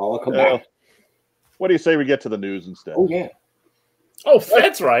 I'll come back. What do you say we get to the news instead? Oh yeah. Oh,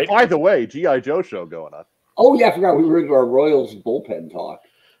 that's right. By the way, G.I. Joe show going on. Oh yeah, I forgot we were into our Royals bullpen talk.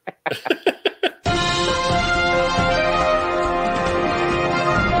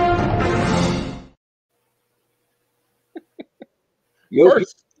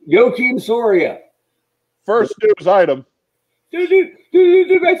 Joakim Soria. First news item.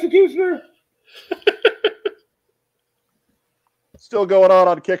 Executioner. Still going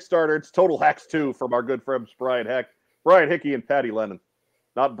on Kickstarter. It's Total Hacks 2 from our good friends Brian Hickey and Patty Lennon.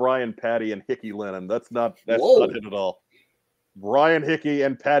 Not Brian, Patty, and Hickey Lennon. That's not it at all. Brian Hickey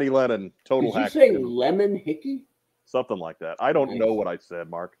and Patty Lennon. Total Hacks. Did you say Lemon Hickey? Something like that. I don't know what I said,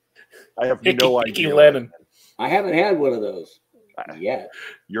 Mark. I have no idea. Hickey Lennon. I haven't had one of those yet.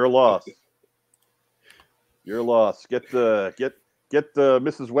 You're lost. You're lost. Get the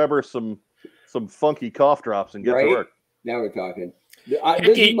Mrs. Weber some funky cough drops and get to work. Now we're talking.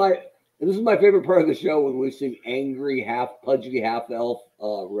 This is my favorite part of the show when we see angry half pudgy half elf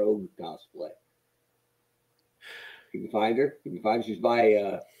rogue cosplay. You can find her. You can find she's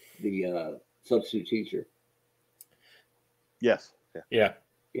by the substitute teacher. Yes. Yeah.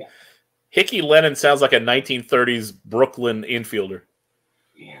 Hickey Lennon sounds like a 1930s Brooklyn infielder.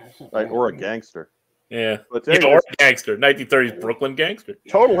 Yeah, or a gangster. Yeah. But or a gangster. 1930s Brooklyn gangster.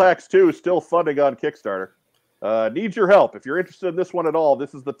 Total Hacks 2 is still funding on Kickstarter. Needs your help. If you're interested in this one at all,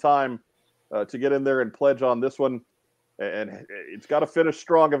 this is the time to get in there and pledge on this one. And it's got to finish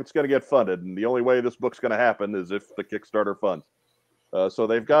strong if it's going to get funded. And the only way this book's going to happen is if the Kickstarter funds. So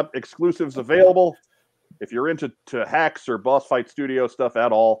they've got exclusives available. If you're into hacks or Boss Fight Studio stuff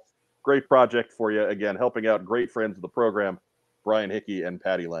at all, great project for you. Again, helping out great friends of the program, Brian Hickey and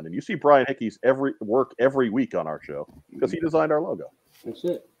Patty Lennon. You see Brian Hickey's work every week on our show because he designed our logo. That's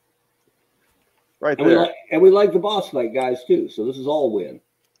it. Right there. We like the Boss Fight guys too, so this is all win.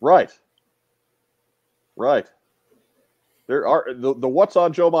 Right. There are the What's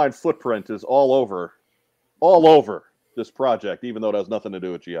on Joe Mind footprint is all over this project, even though it has nothing to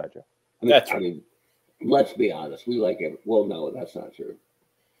do with G.I. Joe. I mean, let's be honest. We like it. Well, no, that's not true.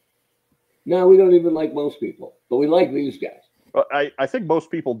 No, we don't even like most people, but we like these guys. I think most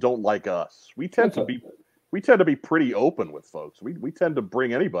people don't like us. We tend to be pretty open with folks. We tend to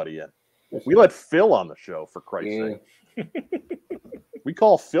bring anybody in. We let Phil on the show, for Christ's sake. We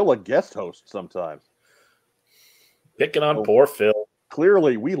call Phil a guest host sometimes. Picking on poor Phil.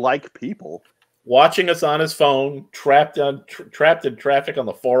 Clearly, we like people. Watching us on his phone, trapped in traffic on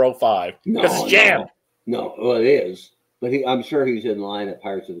the 405. Because it's jammed. No, well, it is. But I'm sure he's in line at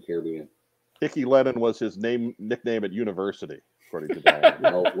Pirates of the Caribbean. Hickey Lennon was his nickname at university, according to Diane.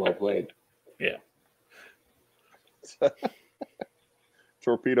 Well played. Yeah.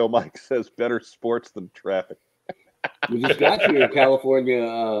 Torpedo Mike says better sports than traffic. We just got to your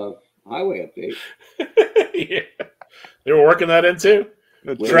California highway update. Yeah. They were working that in too.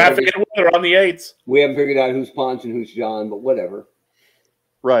 Traffic and weather on the 8s. We haven't figured out who's Ponch and who's John, but whatever.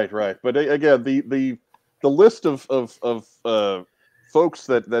 Right. But again, the list of folks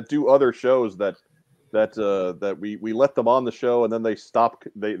that do other shows that we let them on the show and then they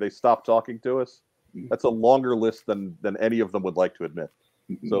stop talking to us. That's a longer list than any of them would like to admit.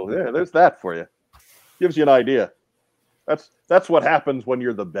 So yeah, there's that for you. Gives you an idea. That's what happens when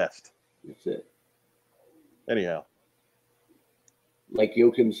you're the best. That's it. Anyhow. Like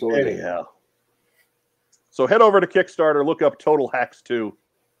Joakim Soria. Anyhow. So head over to Kickstarter, look up Total Hacks 2.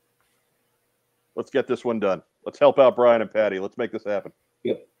 Let's get this one done. Let's help out Brian and Patty. Let's make this happen.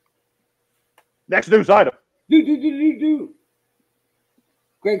 Yep. Next news item.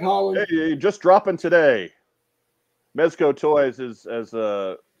 Greg Holland. Hey, just dropping today. Mezco Toys has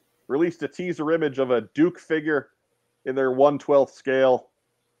released a teaser image of a Duke figure in their 1/12 scale.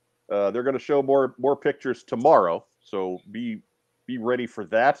 They're going to show more pictures tomorrow, so be ready for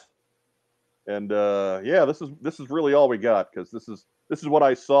that. And yeah, this is really all we got, because this is what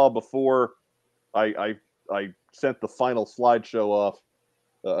I saw before I sent the final slideshow off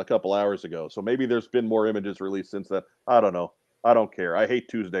a couple hours ago. So maybe there's been more images released since then. I don't know. I don't care. I hate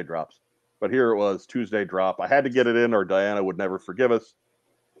Tuesday drops, but here it was, Tuesday drop. I had to get it in, or Diana would never forgive us.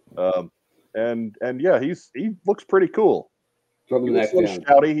 And yeah, he looks pretty cool. From the neck down.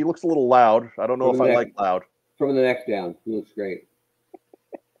 Shouty. He looks a little loud. I don't know if I like loud. From the neck down, he looks great.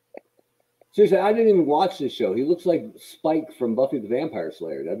 Seriously, I didn't even watch this show. He looks like Spike from Buffy the Vampire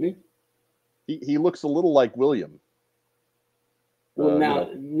Slayer, doesn't he? He looks a little like William. Well,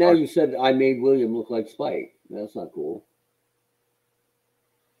 now you said I made William look like Spike. That's not cool.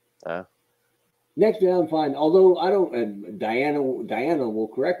 Next down, fine. Although I don't, and Diana will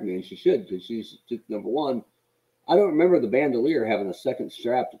correct me, and she should, because she's number one. I don't remember the bandolier having a second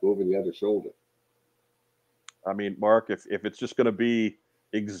strap to go over the other shoulder. I mean, Mark, if it's just going to be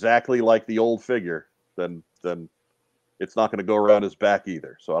exactly like the old figure, then it's not going to go around his back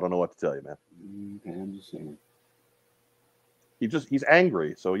either. So I don't know what to tell you, man. Okay, I'm just saying. He's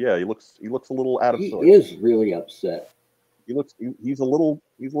angry. So yeah, he looks a little out of sorts. He is really upset. He's a little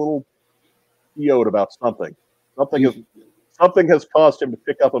PO'd about something. Something has caused him to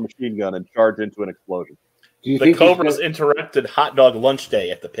pick up a machine gun and charge into an explosion. The Cobras interrupted hot dog lunch day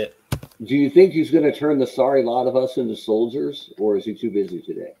at the pit. Do you think he's going to turn the sorry lot of us into soldiers, or is he too busy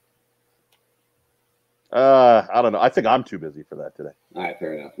today? I don't know. I think I'm too busy for that today. All right,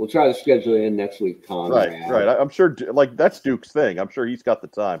 fair enough. We'll try to schedule it in next week, Con. Right. I'm sure, like, that's Duke's thing. I'm sure he's got the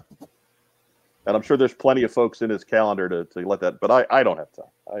time. And I'm sure there's plenty of folks in his calendar to let that, but I don't have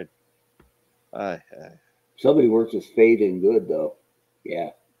time. Somebody works with Fade and Good, though.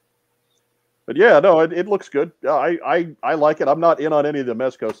 Yeah. But yeah, no, it looks good. I like it. I'm not in on any of the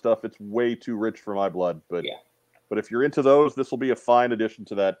Mezco stuff. It's way too rich for my blood. But yeah. But if you're into those, this will be a fine addition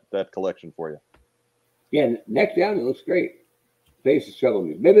to that collection for you. Yeah, neck down, it looks great. Face is troubling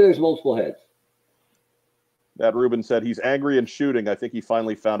me. Maybe there's multiple heads. That Ruben said he's angry and shooting. I think he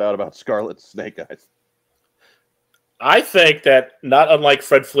finally found out about Scarlet's snake eyes. I think that, not unlike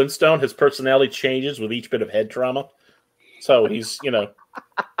Fred Flintstone, his personality changes with each bit of head trauma. So he's,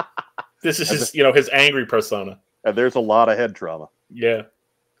 this is his, his angry persona. And there's a lot of head trauma. Yeah.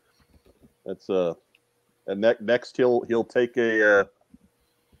 That's and next he'll take a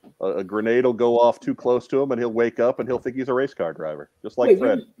grenade will go off too close to him, and he'll wake up and he'll think he's a race car driver, just like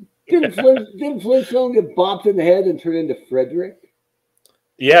Fred. Didn't Flintstone get bopped in the head and turn into Frederick?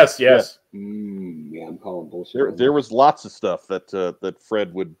 Yes. Yeah, I'm calling bullshit. There was lots of stuff that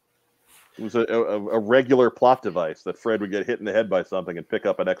Fred would. It was a regular plot device that Fred would get hit in the head by something and pick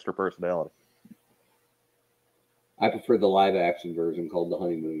up an extra personality. I prefer the live action version called The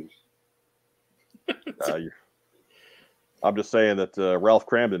Honeymooners. I'm just saying that Ralph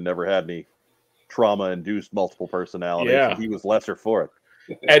Cramden never had any trauma-induced multiple personalities. Yeah. And he was lesser for it.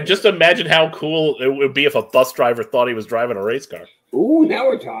 And just imagine how cool it would be if a bus driver thought he was driving a race car. Ooh, now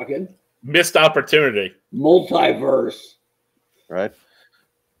we're talking. Missed opportunity. Multiverse. Right.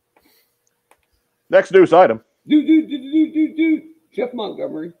 Next news item. Jeff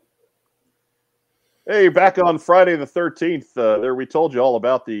Montgomery. Hey, back on Friday the 13th, there we told you all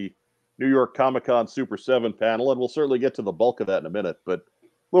about the New York Comic-Con Super 7 panel, and we'll certainly get to the bulk of that in a minute. But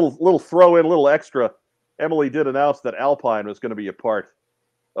little throw in, a little extra. Emily did announce that Alpine was going to be a part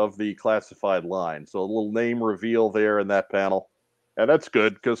of the classified line. So a little name reveal there in that panel. And that's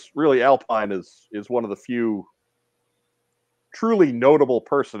good, because really Alpine is one of the few truly notable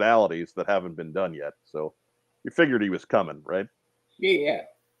personalities that haven't been done yet. So you figured he was coming, right? Yeah.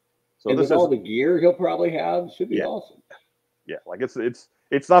 So and this with all the gear he'll probably have, should be awesome. Yeah, like it's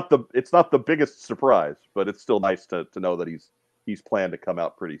not the biggest surprise, but it's still nice to know that he's planned to come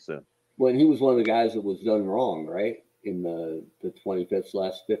out pretty soon. Well, he was one of the guys that was done wrong, right? In the 25th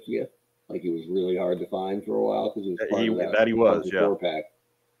 / 50th. Like, he was really hard to find for a while because he was part of that. He was, yeah. 4-pack.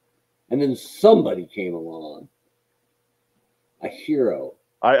 And then somebody came along. A hero.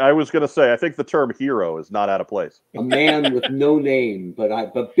 I was going to say, I think the term hero is not out of place. A man with no name,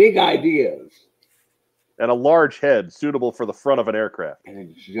 but big ideas. And a large head suitable for the front of an aircraft. And a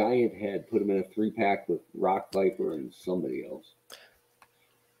giant head. Put him in a 3-pack with Rock Viper and somebody else.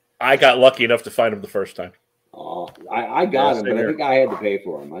 I got lucky enough to find him the first time. Oh, I got him, same but I here. think I had to pay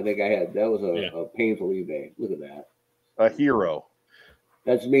for him. I think that was a painful eBay. Look at that. A hero.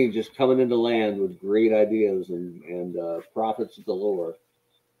 That's me just coming into land with great ideas and profits galore.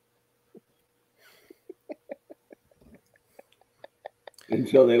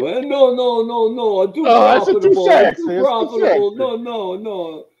 Until they went, no, too that's a profitable, touche, too it's profitable. touche.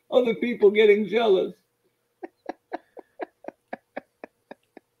 No, other people getting jealous.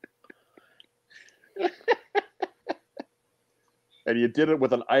 And you did it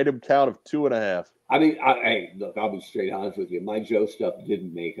with an item count of 2.5. I mean, hey, look, I'll be straight honest with you. My Joe stuff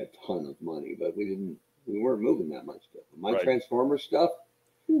didn't make a ton of money, but we weren't moving that much stuff. My Right. Transformer stuff,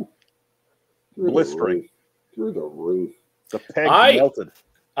 whew, Blistering. through the roof. The peg melted.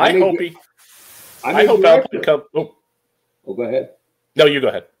 I hope Alpine comes. Oh, go ahead. No, you go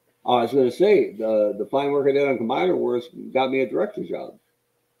ahead. I was going to say the fine work I did on Combiner Wars got me a director job.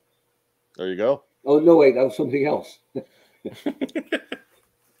 There you go. Oh no, wait, that was something else.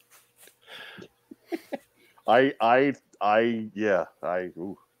 I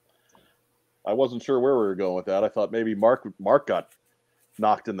wasn't sure where we were going with that. I thought maybe Mark got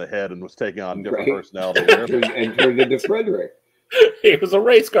knocked in the head and was taking on different personality there. and turned into Frederick. He was a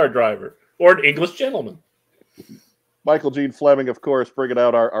race car driver or an English gentleman. Michael Gene Fleming, of course, bringing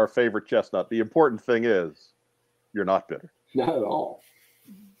out our favorite chestnut. The important thing is you're not bitter. Not at all.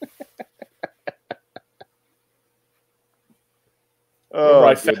 Oh,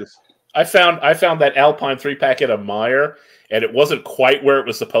 I found that Alpine 3-pack at a Meijer, and it wasn't quite where it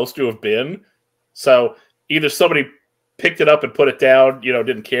was supposed to have been. So either somebody picked it up and put it down,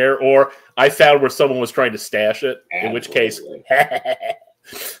 didn't care, or I found where someone was trying to stash it. Absolutely. In which case,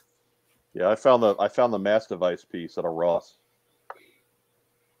 yeah, I found the Mass Device piece at a Ross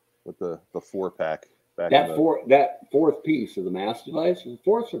with the 4-pack. That fourth piece of the Mass Device,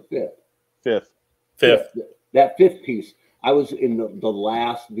 fourth or fifth? Fifth. That fifth piece. I was in the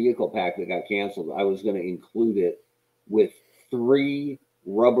last vehicle pack that got canceled. I was going to include it with 3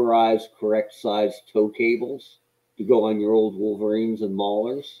 rubberized, correct size tow cables to go on your old Wolverines and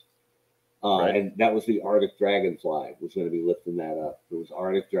Maulers. Right. And that was the Arctic Dragonfly was going to be lifting that up. It was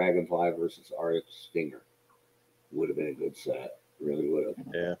Arctic Dragonfly versus Arctic Stinger. Would have been a good set. Really would have.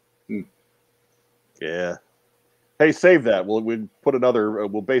 Yeah. Yeah. Hey, save that. We'll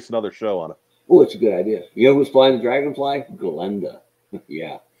base another show on it. Oh, it's a good idea. You know who's flying the Dragonfly? Glenda.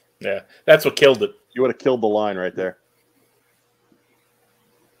 Yeah. Yeah, that's what killed it. You would have killed the line right there.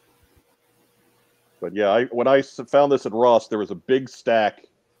 But yeah, when I found this at Ross, there was a big stack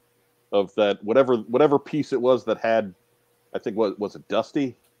of that whatever piece it was that had, I think was it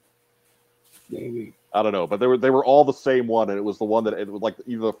Dusty? Maybe. I don't know, but they were all the same one, and it was the one that it was like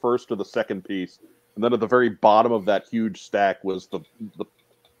either the first or the second piece, and then at the very bottom of that huge stack was the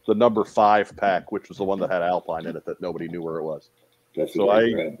number 5-pack, which was the one that had Alpine in it that nobody knew where it was. That's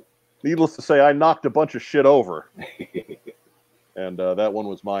so needless to say, I knocked a bunch of shit over, and that one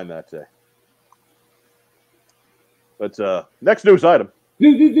was mine that day. But next news item.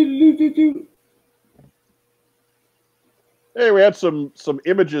 Hey, we had some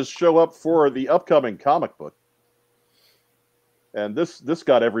images show up for the upcoming comic book, and this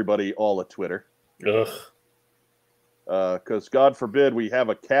got everybody all at Twitter. Ugh. Because God forbid we have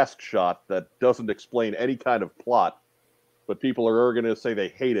a cast shot that doesn't explain any kind of plot, but people are going to say they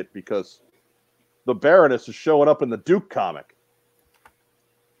hate it because the Baroness is showing up in the Duke comic.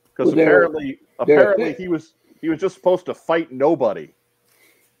 Because apparently he was just supposed to fight nobody.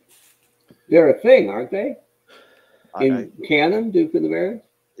 They're a thing, aren't they? In canon, Duke and the Baroness?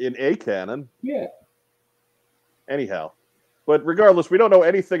 In a canon. Yeah. Anyhow. But regardless, we don't know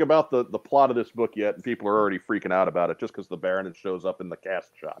anything about the plot of this book yet, and people are already freaking out about it just because the Baroness shows up in the cast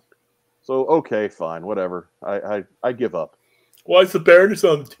shot. So, okay, fine, whatever. I give up. Why is the Baroness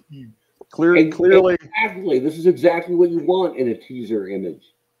on the team? Clearly. Exactly. This is exactly what you want in a teaser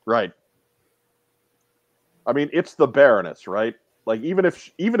image. Right. I mean, it's the Baroness, right? Like, even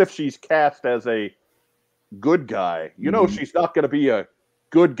if she's cast as a good guy, you know she's not going to be a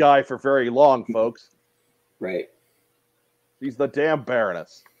good guy for very long, folks. Right. She's the damn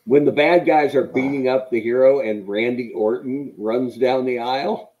Baroness. When the bad guys are beating up the hero and Randy Orton runs down the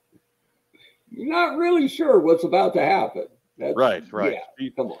aisle, you're not really sure what's about to happen. Right. Yeah,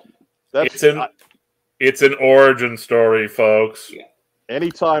 come on. It's an origin story, folks. Yeah.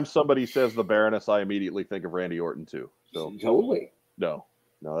 Anytime somebody says the Baroness, I immediately think of Randy Orton too. So totally. No,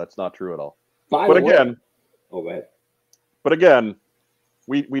 that's not true at all. Go ahead. But again,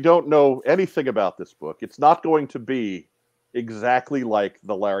 we don't know anything about this book. It's not going to be exactly like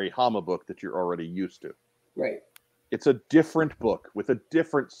the Larry Hama book that you're already used to. Right. It's a different book with a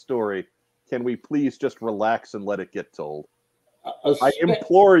different story. can we please just relax and let it get told? A I spe-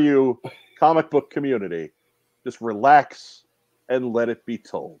 implore you, comic book community, just relax and let it be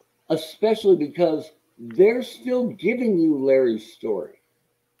told. Especially because they're still giving you Larry's story.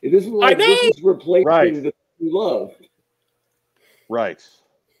 It isn't like know! this is replacing Right. the thing you love. Right.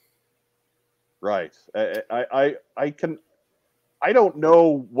 I don't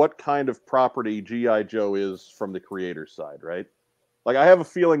know what kind of property G.I. Joe is from the creator's side, right? Like, I have a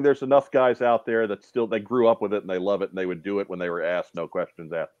feeling there's enough guys out there that they grew up with it and they love it and they would do it when they were asked, no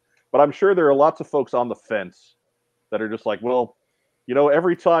questions asked. But I'm sure there are lots of folks on the fence that are just like, well,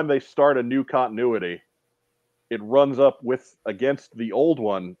 every time they start a new continuity, it runs up against the old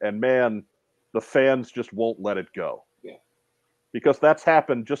one, and man, the fans just won't let it go. Yeah. Because that's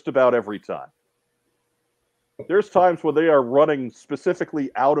happened just about every time. There's times where they are running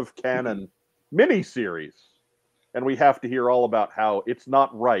specifically out of canon miniseries, and we have to hear all about how it's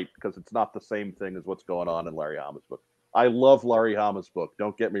not right because it's not the same thing as what's going on in Larry Hama's book. I love Larry Hama's book.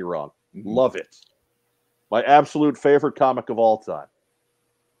 Don't get me wrong. Love it. My absolute favorite comic of all time.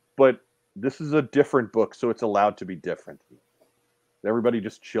 But this is a different book, so it's allowed to be different. Everybody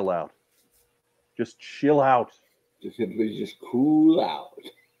just chill out. Just chill out. Everybody just cool out.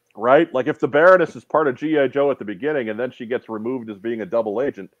 Right? Like if the Baroness is part of G.I. Joe at the beginning and then she gets removed as being a double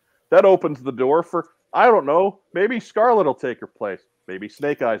agent, that opens the door for, I don't know, maybe Scarlet will take her place. Maybe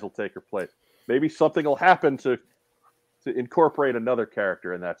Snake Eyes will take her place. Maybe something will happen to incorporate another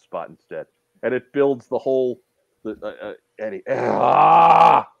character in that spot instead. And it builds the whole... Eddie.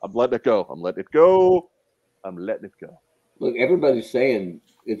 I'm letting it go. I'm letting it go. I'm letting it go. Look, everybody's saying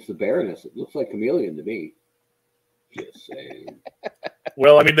it's the Baroness. It looks like Chameleon to me. Just saying.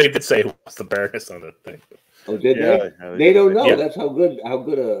 Well, I mean, they did say it was the Baroness on the thing. Oh, did Yeah, they? They don't know. Yeah. That's how good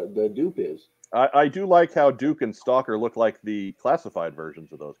the dupe is. I do like how Duke and Stalker look like the classified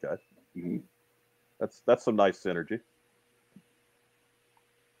versions of those guys. Mm-hmm. That's some nice synergy.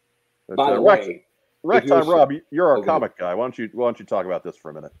 But, By the way, Rectime Rob, you're our Okay. comic guy. Why don't you talk about this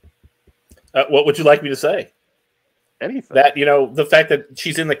for a minute? What would you like me to say? Anything. That, the fact that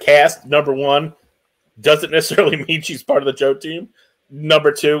she's in the cast, number one, doesn't necessarily mean she's part of the Joe team.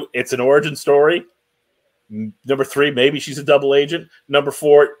 Number two, it's an origin story. Number three, maybe she's a double agent. Number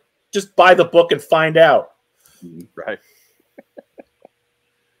four, just buy the book and find out. Right.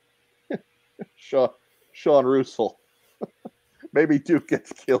 Sean Russell. Maybe Duke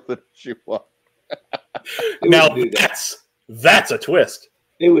gets killed in a shoot-off. Now that's a twist.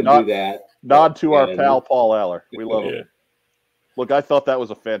 They would do that. Nod to our And- pal Paul Aller. We love him. Yeah. Look, I thought that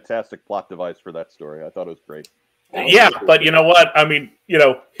was a fantastic plot device for that story. I thought it was great. Yeah, but you know what? I mean,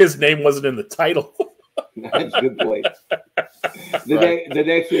 his name wasn't in the title. That's a good point. The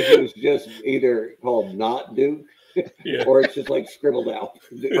next issue is just either called Not Duke, Yeah. or it's just like scribbled out.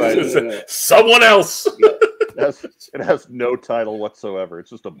 Right. Someone else. It has no title whatsoever. It's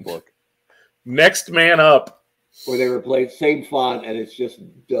just a book. Next man up. Where they replace same font and it's just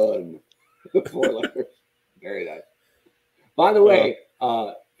done. 4 letters. Very nice. By the way,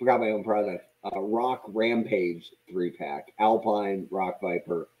 forgot my own product. Rock Rampage 3-pack. Alpine, Rock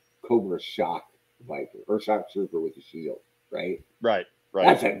Viper, Cobra Shock Viper, or Shock Trooper with a shield. Right. Right.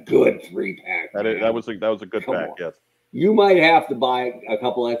 That's a good 3-pack. That was a good Come pack. on. Yes. You might have to buy a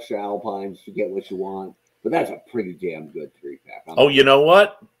couple extra Alpines to get what you want, but that's a pretty damn good 3-pack. Oh, you know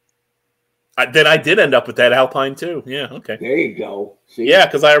what? Then I did end up with that Alpine too. Yeah, okay. There you go. See? Yeah,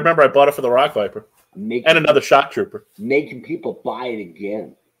 because I remember I bought it for the Rock Viper Making, and another Shock Trooper. making people buy it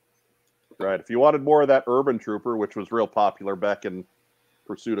again. Right. If you wanted more of that Urban Trooper, which was real popular back in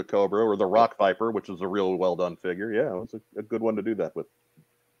Pursuit of Cobra, or the Rock Viper, which is a real well done figure, yeah, it was a good one to do that with.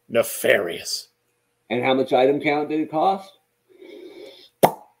 Nefarious. And how much item count did it cost?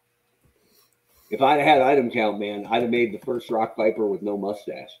 If I'd had item count, man, I'd have made the first Rock Viper with no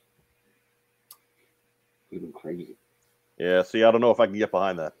mustache. Would have been crazy, Yeah. See, I don't know if I can get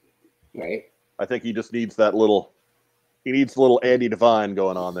behind that. right? I think he just needs that little. He needs a little Andy Devine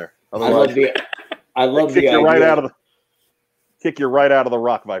going on there. I love the kick you idea. right out of the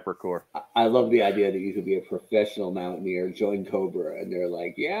Rock Viper Corps. I love the idea that you could be a professional mountaineer, join Cobra, and they're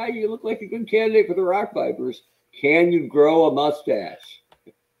like, "Yeah, you look like a good candidate for the Rock Vipers. Can you grow a mustache?"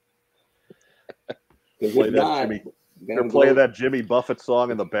 Because Play if that not, Jimmy- we're They're gonna playing glue- that Jimmy Buffett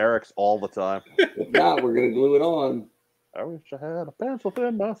song in the barracks all the time. If not, we're gonna glue it on. I wish I had a pencil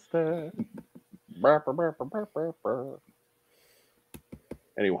thin mustache. Brr, brr, brr, brr, brr, brr.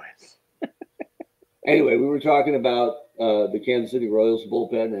 Anyways, Anyway, we were talking about the Kansas City Royals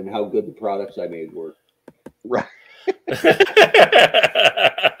bullpen and how good the products I made were. right.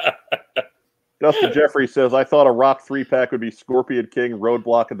 Dustin Jeffrey says, I thought a Rock 3-pack would be Scorpion King,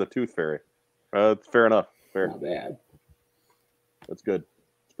 Roadblock, and the Tooth Fairy. Fair enough. Fair. Not bad. That's good.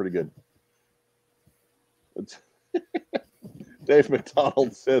 It's pretty good. Dave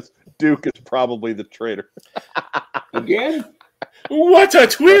McDonald says Duke is probably the traitor. Again? What a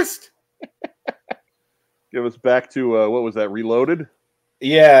twist! Give us back to what was that? Reloaded.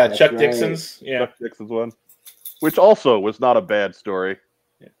 Yeah, That's Chuck right. Dixon's. Yeah, Chuck Dixon's one, which also was not a bad story.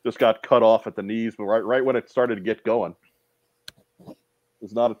 Yeah. Just got cut off at the knees, but right when it started to get going.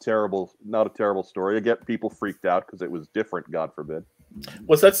 It's not a terrible story. I get people freaked out because it was different. God forbid.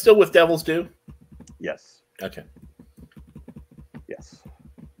 was that still with Devil's Due? Yes. Okay, Yes.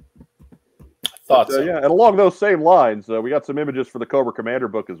 thought But, so. yeah, and along those same lines, we got some images for the Cobra Commander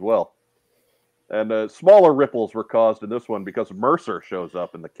book as well. And smaller ripples were caused in this one because Mercer shows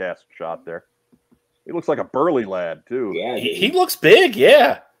up in the cast shot there. He looks like a burly lad, too. Yeah, He looks big.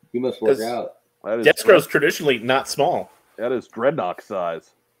 Yeah, he must work 'cause- out. That is, Destro's traditionally not small. that is Dreadnought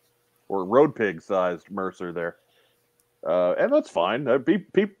size. Or Road Pig sized Mercer there. And that's fine.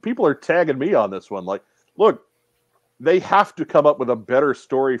 People are tagging me on this one. Like, look, they have to come up with a better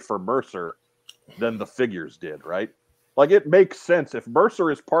story for Mercer than the figures did, right? Like, it makes sense. If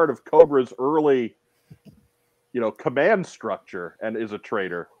Mercer is part of Cobra's early, command structure and is a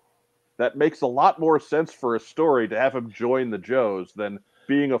traitor, that makes a lot more sense for a story to have him join the Joes than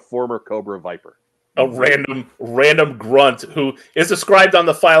being a former Cobra Viper. A random grunt who is described on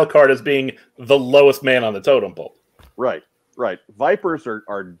the file card as being the lowest man on the totem pole. Right. Vipers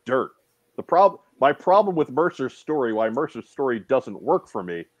are dirt. My problem with Mercer's story, why Mercer's story doesn't work for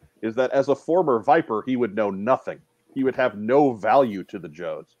me, is that as a former Viper, he would know nothing. He would have no value to the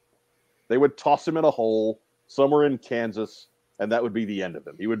Joes. They would toss him in a hole somewhere in Kansas, and that would be the end of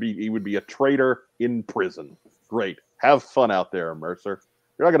him. He would be a traitor in prison. Great. Have fun out there, Mercer.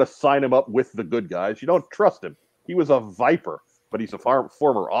 You're not going to sign him up with the good guys. You don't trust him. He was a Viper, but he's a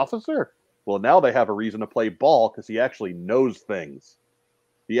former officer? Well, now they have a reason to play ball because he actually knows things.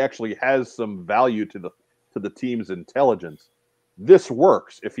 He actually has some value to the team's intelligence. This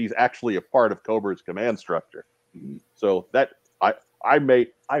works if he's actually a part of Cobra's command structure. So that I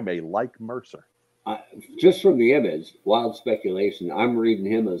may like Mercer. Just from the image, wild speculation, I'm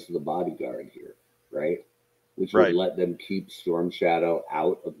reading him as the bodyguard here, right? Which would let them keep Storm Shadow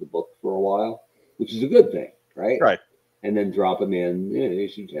out of the book for a while, which is a good thing, right? Right. And then drop him in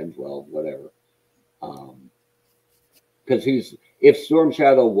issue 10, 12, whatever. Because if Storm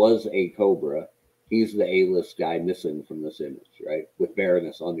Shadow was a Cobra, he's the A-list guy missing from this image, right? With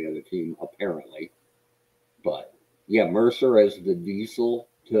Baroness on the other team, apparently. But yeah, Mercer as the Diesel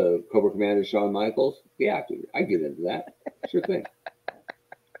to Cobra Commander Shawn Michaels. Yeah, I get into that. Sure thing.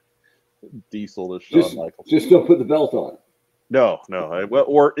 Diesel to Shawn Michaels. Just don't put the belt on. No.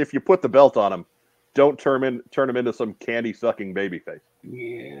 Or if you put the belt on him, don't turn him into some candy sucking babyface.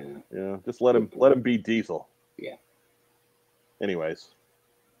 Yeah. Just let him be Diesel. Yeah. Anyways.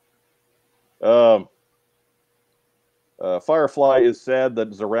 Firefly is sad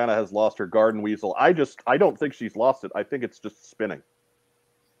that Zorana has lost her garden weasel. I don't think she's lost it. I think it's just spinning.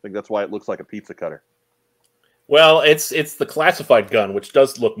 I think that's why it looks like a pizza cutter. Well, it's the classified gun, which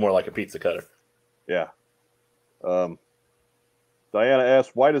does look more like a pizza cutter. Yeah. Diana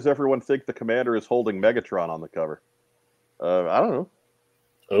asks, why does everyone think the commander is holding Megatron on the cover? I don't know.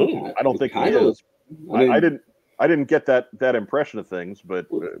 Oh, I don't think he is. I didn't get that impression of things, but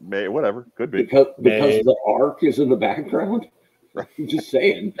whatever, could be because the arc is in the background. I'm just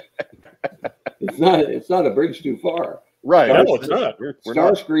saying, it's not a bridge too far. Right? No, it's not.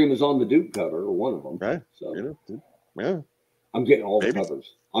 Starscream is on the Duke cover, or one of them. Right. So Yeah. I'm getting all the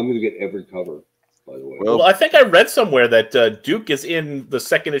covers. I'm going to get every cover. By the way. Well, I think I read somewhere that Duke is in the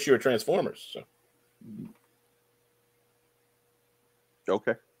second issue of Transformers. So.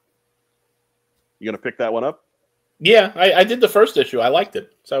 Okay. You gonna pick that one up? Yeah, I did the first issue. I liked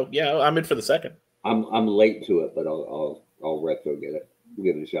it. So yeah, I'm in for the second. I'm late to it, but I'll retro get it. We'll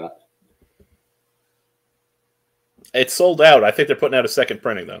give it a shot. It's sold out. I think they're putting out a second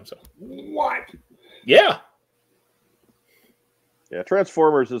printing though. So what? Yeah. Yeah,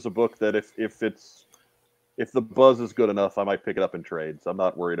 Transformers is a book that if the buzz is good enough, I might pick it up in trades. I'm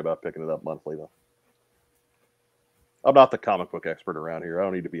not worried about picking it up monthly though. I'm not the comic book expert around here. I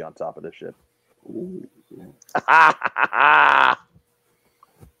don't need to be on top of this shit. Ooh, I'm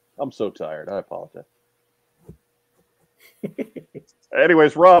so tired. I apologize.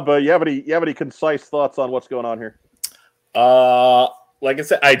 Anyways, Rob, you have any concise thoughts on what's going on here? Like I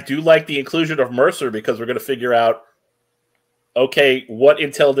said, I do like the inclusion of Mercer because we're going to figure out, okay, what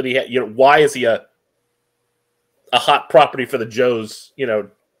intel did he have? Why is he a hot property for the Joes?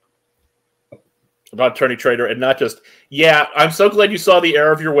 About attorney trader, and not just, yeah, I'm so glad you saw the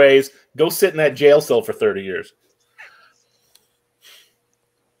error of your ways. Go sit in that jail cell for 30 years.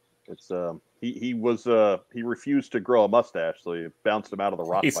 It's he refused to grow a mustache, so he bounced him out of the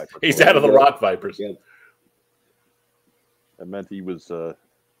Rock Vipers. He's out of the Rock Vipers. Yeah. That meant he was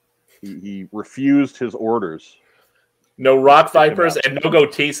he refused his orders. No Rock Vipers and no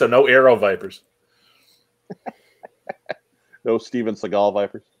goatee, so no Arrow Vipers. No Steven Seagal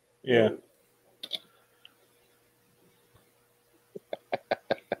Vipers. Yeah.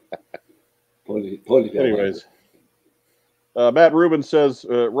 Anyways, Matt Rubin says,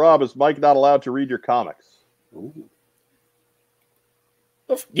 Rob, is Mike not allowed to read your comics? Ooh.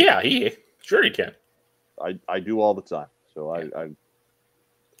 Well, yeah, sure he can. I do all the time. So I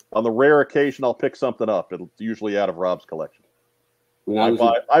on the rare occasion I'll pick something up. It's usually out of Rob's collection.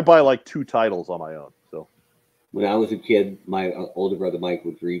 I buy like 2 titles on my own. So when I was a kid, my older brother Mike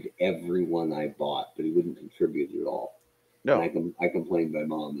would read every one I bought, but he wouldn't contribute at all. no, And I complained to my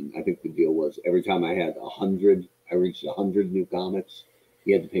mom, and I think the deal was every time I had 100, I reached 100 new comics,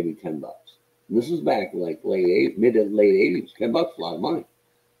 he had to pay me $10. And this was back like mid to late 80s. $10 a lot of money.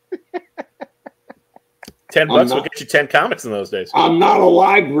 $10 will get you 10 comics in those days. I'm not a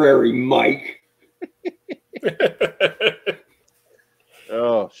library, Mike.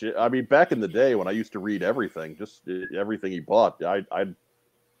 oh shit! I mean, back in the day when I used to read everything, just everything he bought,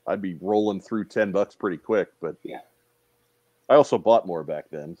 I'd be rolling through $10 pretty quick. But yeah, I also bought more back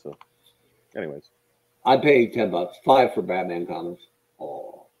then. So, anyways, I paid $10, 5 for Batman comics.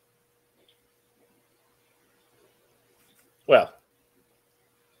 Oh, I well,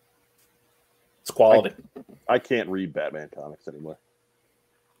 it's quality. I can't read Batman comics anymore.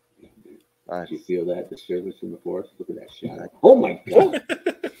 did you feel that disturbance in the forest? Look at that shadow. Oh my god!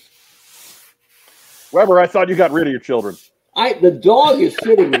 Weber, I thought you got rid of your children. The dog is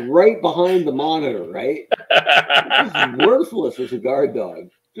sitting right behind the monitor, right? He's worthless as a guard dog.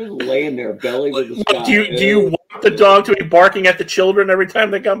 Just laying there, belly to the sky. Do you want the dog to be barking at the children every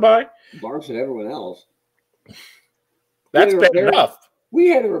time they come by? Barks at everyone else. That's bad enough. We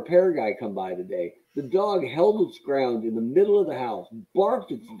had a repair guy come by today. The dog held its ground in the middle of the house,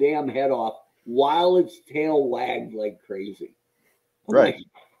 barked its damn head off while its tail wagged like crazy. I'm right. like,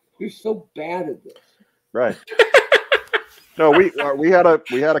 you're so bad at this. Right. No, we had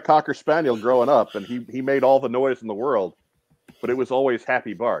a Cocker Spaniel growing up, and he made all the noise in the world, but it was always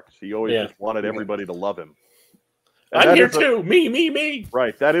happy barks. He always just wanted everybody to love him. And I'm here too. Me.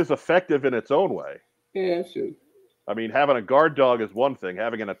 Right. That is effective in its own way. Yeah, that's true. I mean, having a guard dog is one thing.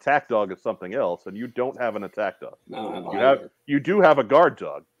 Having an attack dog is something else, and you don't have an attack dog. No, you do have a guard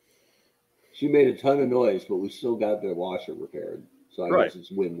dog. She made a ton of noise, but we still got their washer repaired. So I guess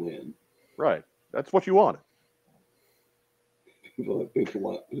it's win-win. Right. That's what you wanted. People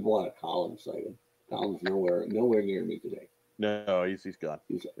want a Colin sighting. Colin's nowhere near me today. No, he's gone.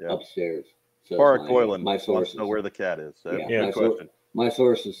 He's upstairs. So Farrah Coylan my sources know where the cat is. My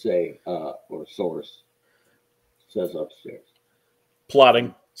sources say, or source says upstairs.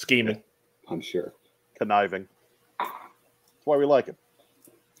 Plotting, scheming. I'm sure. Conniving. That's why we like him.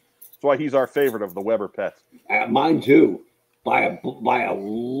 That's why he's our favorite of the Weber pets. Mine too. By a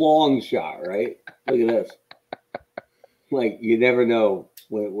long shot, right? Look at this. Like, you never know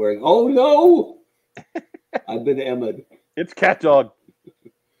where oh no! I've been Emma. It's cat dog.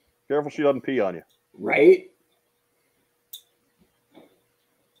 Careful she doesn't pee on you. Right?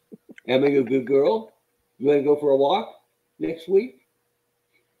 Emma, you a good girl? You want to go for a walk next week?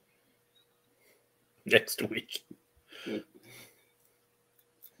 Next week. It's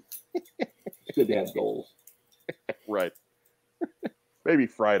good to have goals. Right. Maybe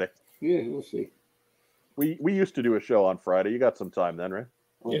Friday. Yeah, we'll see. We used to do a show on Friday. You got some time then, right?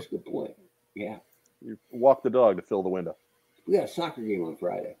 Oh, that's a good point. Yeah. You walk the dog to fill the window. We got a soccer game on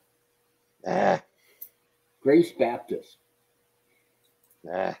Friday. Ah. Grace Baptist.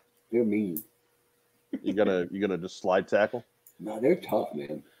 Ah. They're mean. You gonna just slide tackle? No, they're tough,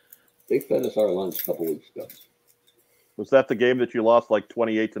 man. They fed us our lunch a couple weeks ago. Was that the game that you lost like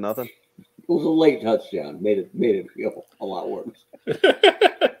 28-0? It was a late touchdown. Made it feel a lot worse.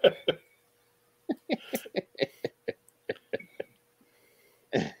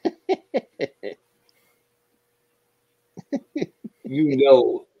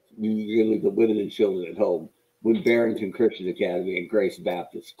 You really the women and children at home when Barrington Christian Academy and Grace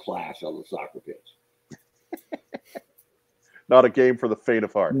Baptist clash on the soccer pitch. Not a game for the faint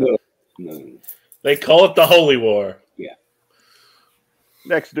of heart. No. They call it the Holy War. Yeah.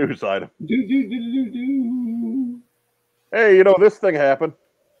 Next news item. Do. Hey, this thing happened.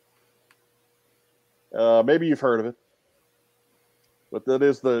 Maybe you've heard of it. But that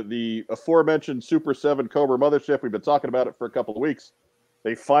is the aforementioned Super 7 Cobra mothership. We've been talking about it for a couple of weeks.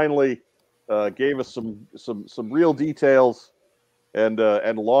 they finally gave us some real details and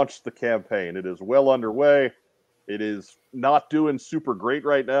launched the campaign. It is well underway. It is not doing super great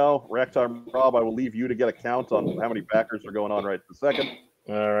right now. Racktime Rob, I will leave you to get a count on how many backers are going on right this second.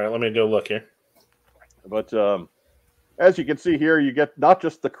 All right, let me go look here. But as you can see here, you get not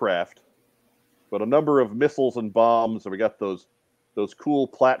just the craft, but a number of missiles and bombs. And we got those cool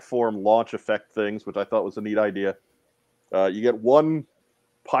platform launch effect things, which I thought was a neat idea. You get one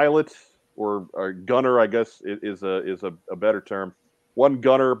pilot or gunner, I guess is a better term. One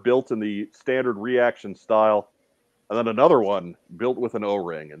gunner built in the standard reaction style, and then another one built with an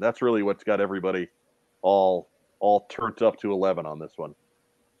O-ring, and that's really what's got everybody all turned up to 11 on this one.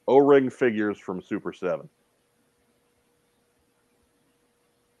 O-ring figures from Super 7.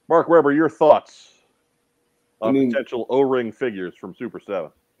 Mark Weber, your thoughts on potential O-ring figures from Super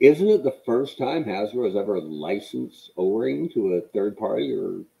 7? Isn't it the first time Hasbro has ever licensed O-ring to a third party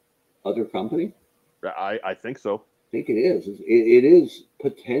or other company? I think so. I think it is. It is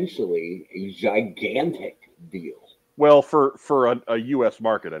potentially a gigantic deal. Well, for a U.S.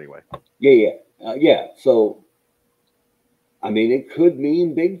 market anyway. Yeah. So, I mean, it could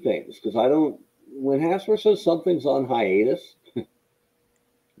mean big things because when Hasbro says something's on hiatus,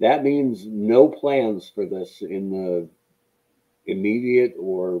 that means no plans for this in the immediate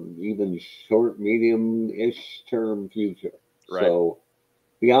or even short, medium-ish term future. Right. So,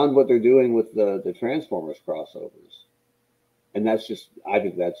 beyond what they're doing with the Transformers crossovers, and I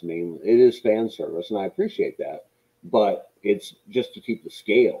think that's mainly, it is fan service, and I appreciate that, but it's just to keep the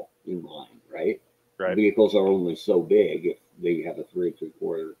scale in mind, right? Right. Vehicles are only so big if they have a 3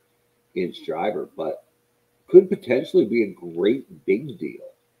 3/4 inch driver, but could potentially be a great big deal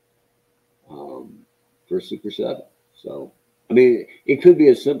for Super 7. So, I mean, it could be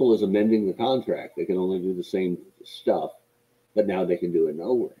as simple as amending the contract. They can only do the same stuff, but now they can do it in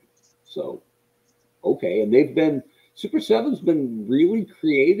O-ring. So, okay. And Super 7's been really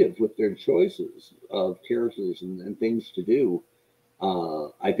creative with their choices of characters and things to do.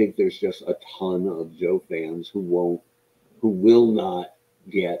 I think there's just a ton of Joe fans who will not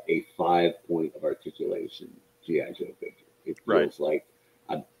get a 5-point of articulation G.I. Joe figure. It feels like,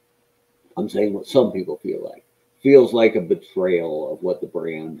 I'm saying what some people feel like. Feels like a betrayal of what the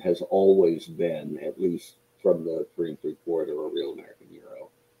brand has always been, at least from the 3 3/4 or Real American Hero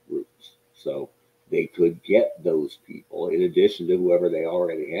roots. So they could get those people in addition to whoever they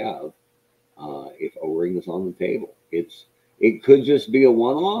already have if O-ring is on the table. It could just be a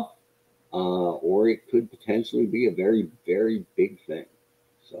one-off, or it could potentially be a very, very big thing.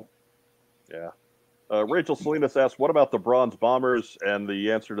 So, yeah. Rachel Salinas asks, what about the bronze bombers? And the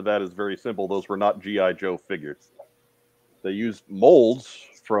answer to that is very simple. Those were not G.I. Joe figures. They used molds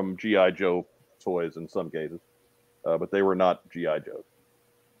from G.I. Joe toys in some cases, but they were not G.I. Joes.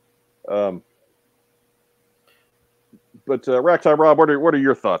 But Racktime Rob, what are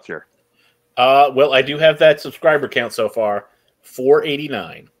your thoughts here? Well, I do have that subscriber count so far,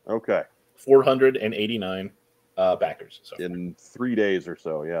 489. Okay. 489 backers. So in 3 days or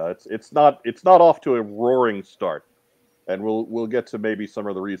so. Yeah, it's not off to a roaring start, and we'll get to maybe some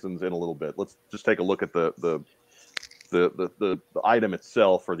of the reasons in a little bit. Let's just take a look at the item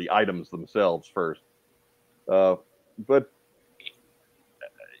itself, or the items themselves first. But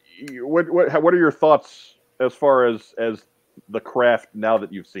what are your thoughts as far as the craft now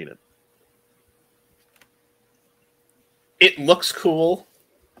that you've seen it? It looks cool.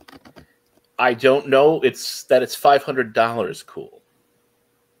 I don't know. It's $500 cool.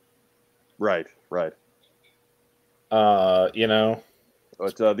 Right. You know.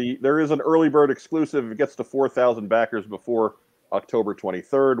 But there is an early bird exclusive. It gets to 4,000 backers before October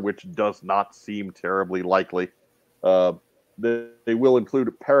 23rd, which does not seem terribly likely. They will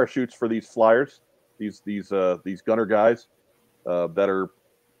include parachutes for these flyers, these gunner guys that are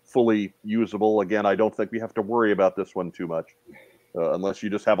fully usable. Again, I don't think we have to worry about this one too much. Unless you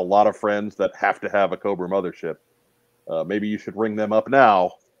just have a lot of friends that have to have a Cobra mothership. Maybe you should ring them up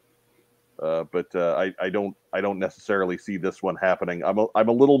now. But I don't necessarily see this one happening. I'm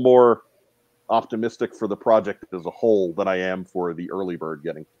a little more optimistic for the project as a whole than I am for the early bird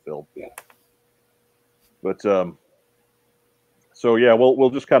getting fulfilled. Yeah. But so yeah,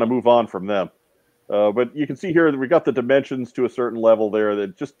 we'll just kind of move on from them. But you can see here that we got the dimensions to a certain level there.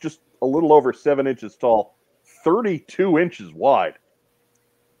 That just a little over 7 inches tall, 32 inches wide.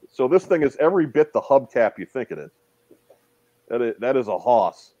 So this thing is every bit the hubcap you think it is. That is a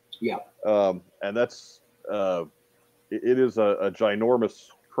hoss. Yeah. And that's it is a ginormous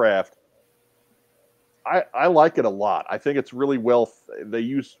craft. I like it a lot. I think it's really well.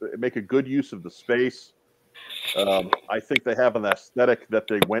 They make a good use of the space. I think they have an aesthetic that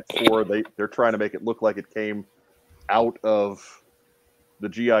they went for. They're trying to make it look like it came out of the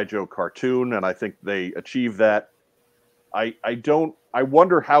G.I. Joe cartoon, and I think they achieved that. I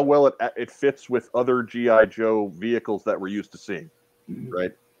wonder how well it fits with other G.I. Joe vehicles that we're used to seeing,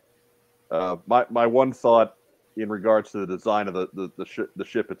 right? My one thought in regards to the design of the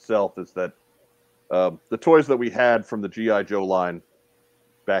ship itself is that the toys that we had from the G.I. Joe line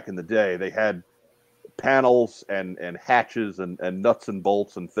back in the day, they had panels and hatches and nuts and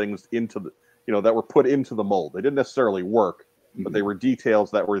bolts and things into the, that were put into the mold. They didn't necessarily work, but they were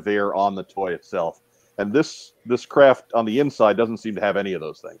details that were there on the toy itself. And this craft on the inside doesn't seem to have any of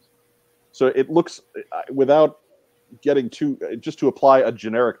those things. So it looks, without getting too, just to apply a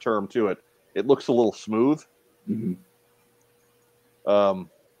generic term to it, it looks a little smooth. I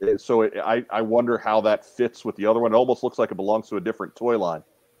wonder how that fits with the other one. It almost looks like it belongs to a different toy line,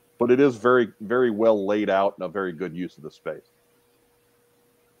 but it is very, very well laid out and a very good use of the space.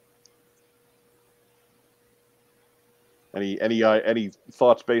 Any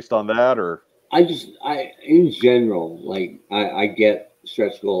thoughts based on that, or? In general, like I get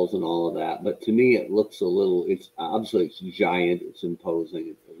stretch goals and all of that, but to me it looks a little, it's obviously it's giant, it's imposing,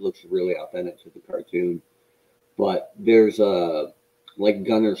 it looks really authentic to the cartoon, but there's like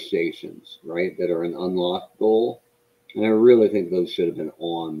gunner stations, right, that are an unlocked goal, and I really think those should have been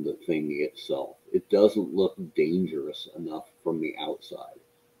on the thing itself. It doesn't look dangerous enough from the outside.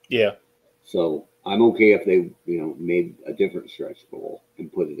 Yeah. So I'm okay if they, made a different stretch goal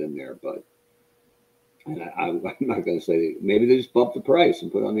and put it in there, but I'm not going to say maybe they just bump the price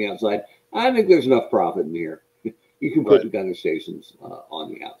and put it on the outside. I think there's enough profit in here. You can put the gunner stations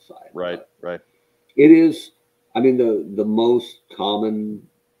on the outside. Right. It is, I mean, the most common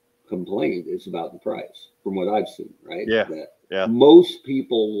complaint is about the price from what I've seen, right? Yeah. Most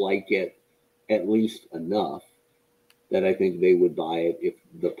people like it at least enough that I think they would buy it if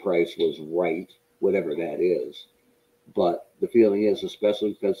the price was right, whatever that is. But the feeling is,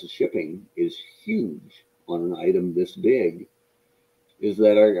 especially because the shipping is huge on an item this big, is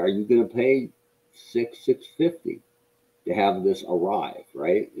that are you going to pay $650 to have this arrive?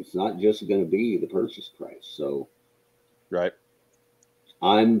 Right? It's not just going to be the purchase price. So, right.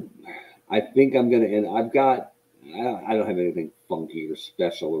 I think I'm going to, and I don't have anything funky or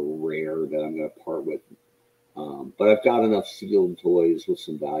special or rare that I'm going to part with. But I've got enough sealed toys with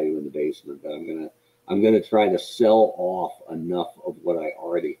some value in the basement that I'm gonna try to sell off enough of what I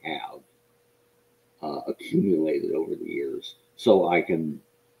already have accumulated over the years, so I can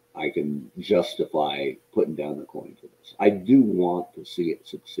justify putting down the coin for this. I do want to see it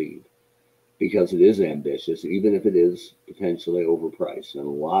succeed because it is ambitious, even if it is potentially overpriced, and a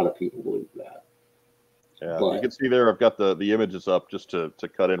lot of people believe that. Yeah, but you can see there. I've got the images up just to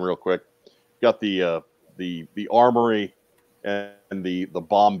cut in real quick. Got the armory and the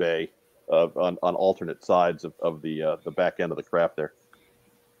bomb bay on alternate sides of the back end of the craft there.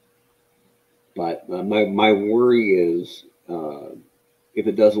 But my worry is if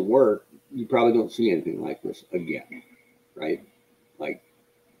it doesn't work, you probably don't see anything like this again, right? Like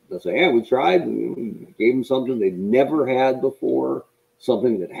they'll say, "Yeah, we tried. We gave them something they've never had before,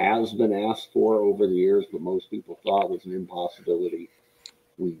 something that has been asked for over the years, but most people thought was an impossibility.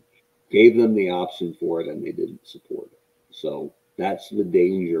 We gave them the option for it, and they didn't support it." So that's the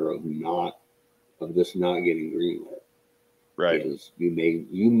danger of this not getting greenlit. Right. Because you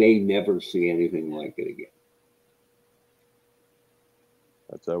may never see anything like it again.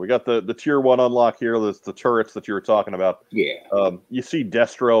 We got the tier 1 unlock here. There's the turrets that you were talking about. Yeah. You see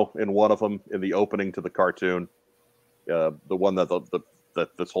Destro in one of them in the opening to the cartoon, the one that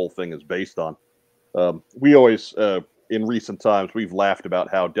that this whole thing is based on. We always, in recent times, we've laughed about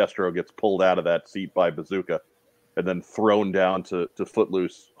how Destro gets pulled out of that seat by Bazooka and then thrown down to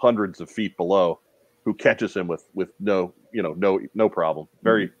Footloose hundreds of feet below, who catches him with no problem.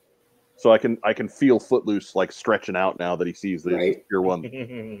 Very. So I can feel Footloose like stretching out now that he sees this tier one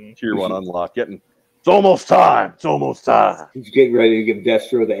unlock. It's almost time. It's almost time. He's getting ready to give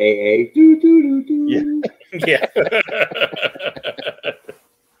Destro the AA. Do, do, do, do. Yeah.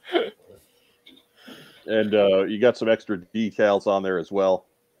 And you got some extra details on there as well.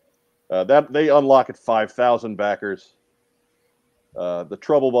 That they unlock at 5,000 backers. The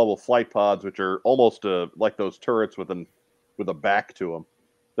Trouble Bubble flight pods, which are almost like those turrets with a back to them,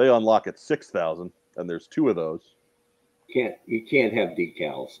 they unlock at 6,000, and there's 2 of those. You can't have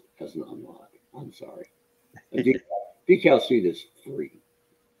decals as an unlock. I'm sorry. A decal sheet is free.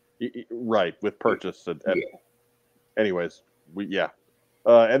 Right, with purchase. Anyways,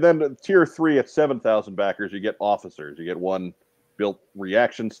 and then tier 3 at 7,000 backers, you get officers. You get one built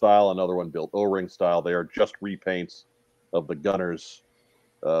reaction style, another one built O-ring style. They are just repaints of the gunners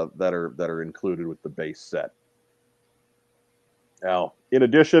that are included with the base set. Now, in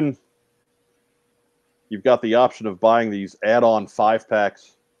addition, you've got the option of buying these add-on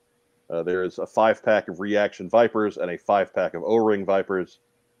 5-packs. There is a 5-pack of Reaction Vipers and a 5-pack of O-ring Vipers.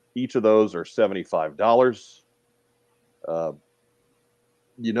 Each of those are $75.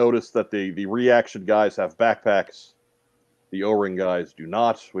 You notice that the Reaction guys have backpacks. The O-ring guys do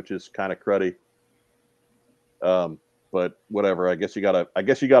not, which is kind of cruddy. But whatever. I guess you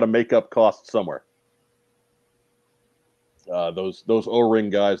gotta make up costs somewhere. Those O-ring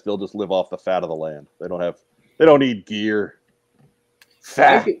guys, they'll just live off the fat of the land. They don't need gear.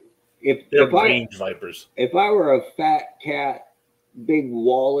 Fat. They're range Vipers. If I were a fat cat, big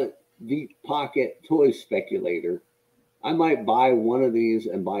wallet, deep pocket toy speculator, I might buy one of these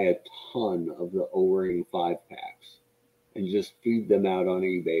and buy a ton of the O-ring 5-packs and just feed them out on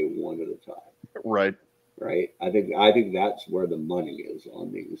eBay one at a time. Right. Right. I think that's where the money is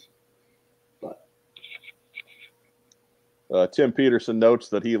on these. But Tim Peterson notes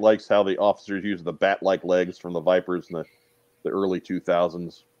that he likes how the officers use the bat-like legs from the Vipers in the early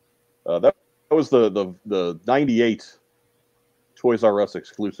 2000s. That was the 98 Toys R Us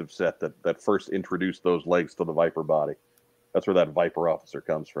exclusive set that first introduced those legs to the Viper body. That's where that Viper officer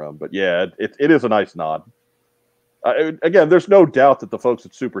comes from. But yeah, it is a nice nod. Again, there's no doubt that the folks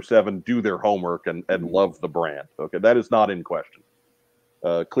at Super 7 do their homework and love the brand. Okay, that is not in question.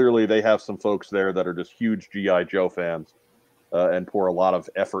 Clearly, they have some folks there that are just huge G.I. Joe fans and pour a lot of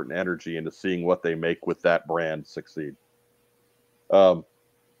effort and energy into seeing what they make with that brand succeed.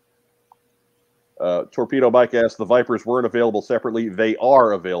 Torpedo Mike asks, the Vipers weren't available separately. They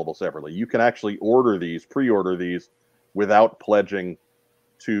are available separately. You can actually pre-order these without pledging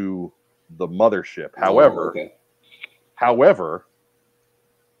to the mothership. However,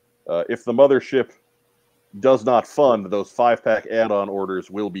 if the mothership does not fund, those 5-pack add-on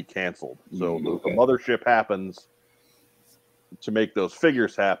orders will be canceled. So the mothership happens to make those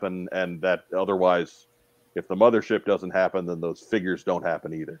figures happen, and that otherwise, if the mothership doesn't happen, then those figures don't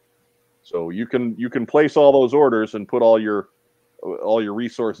happen either. So you can place all those orders and put all your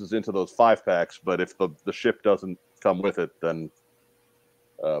resources into those 5-packs, but if the ship doesn't come with it, then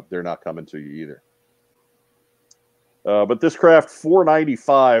they're not coming to you either. But this craft,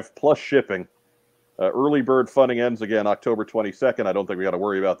 $495 plus shipping. Early bird funding ends again October 22nd. I don't think we got to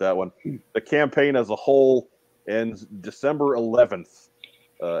worry about that one. The campaign as a whole ends December 11th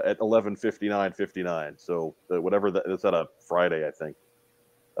at 11:59:59. So whatever that's at a Friday, I think.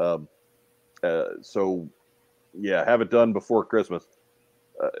 So yeah, have it done before Christmas.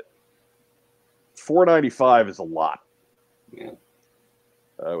 $495 is a lot. Yeah.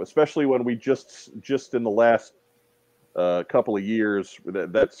 Especially when we just in the last couple of years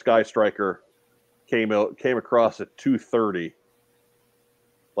that Sky Striker came across at $230.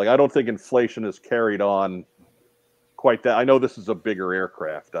 Like, I don't think inflation has carried on quite that. I know this is a bigger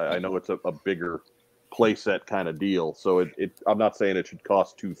aircraft. I know it's a bigger playset kind of deal. So I'm not saying it should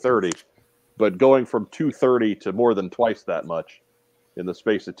cost $230, but going from $230 to more than twice that much in the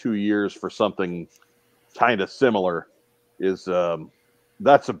space of 2 years for something kind of similar is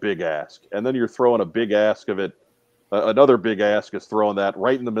that's a big ask. And then you're throwing a big ask of it. Another big ask is throwing that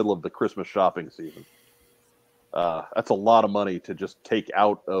right in the middle of the Christmas shopping season. That's a lot of money to just take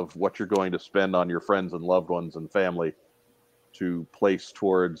out of what you're going to spend on your friends and loved ones and family to place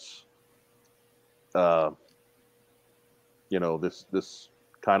towards, this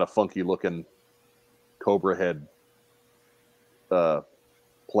kind of funky looking Cobra head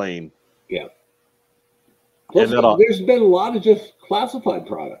plane. Yeah. Plus, there's been a lot of just classified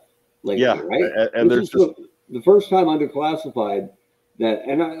product lately, right? And there's the first time under classified that,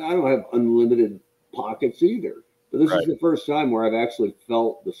 and I don't have unlimited pockets either, but this is the first time where I've actually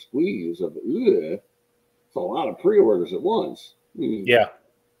felt the squeeze of it's a lot of pre-orders at once. Yeah.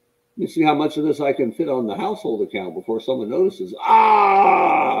 You see how much of this I can fit on the household account before someone notices.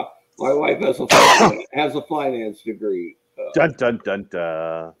 My wife has a finance degree. Dun dun dun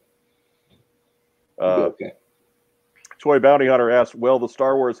dun. Okay. Toy Bounty Hunter asks, well, the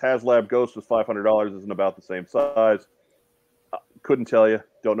Star Wars HasLab Ghost was $500, isn't about the same size. Couldn't tell you.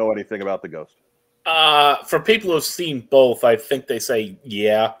 Don't know anything about the Ghost. For people who have seen both, I think they say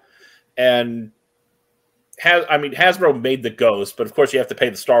yeah. And Hasbro made the Ghost, but of course you have to pay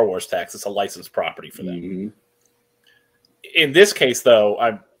the Star Wars tax. It's a licensed property for them. Mm-hmm. In this case,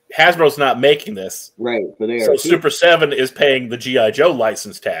 though, Hasbro's not making this. Right. So Super 7 is paying the G.I. Joe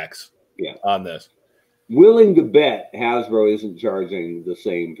license tax on this. Willing to bet Hasbro isn't charging the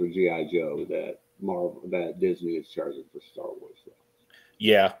same for G.I. Joe that Marvel that Disney is charging for Star Wars.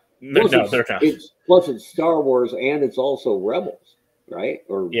 Yeah. No, they're not. It's Star Wars and it's also Rebels, right?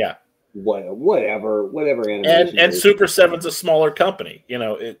 Or yeah. Whatever animation. And Super 7's a smaller company. You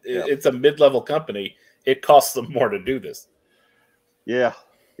know, it's a mid-level company. It costs them more to do this. Yeah.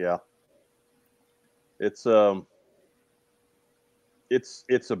 It's a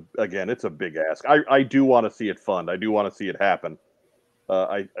big ask. I do want to see it fund. I do want to see it happen.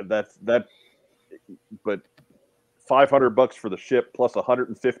 But $500 for the ship plus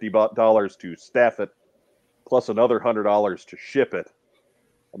 $150 to staff it, plus another $100 to ship it.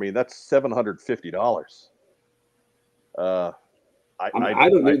 I mean, that's $750. I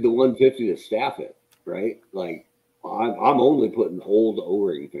don't need the $150 to staff it, right? Like I'm only putting old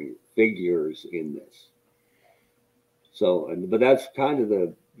O-ring figures in this. So, but that's kind of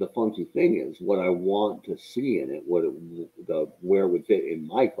the funky thing is what I want to see in it, where it would fit in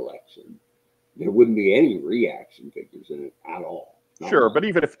my collection. There wouldn't be any reaction figures in it at all. Sure, but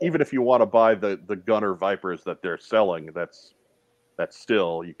even if you want to buy the Gunner Vipers that they're selling, that's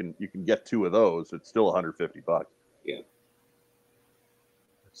still you can get 2 of those. It's still $150. Yeah.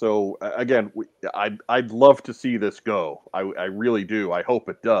 So again, I'd love to see this go. I really do. I hope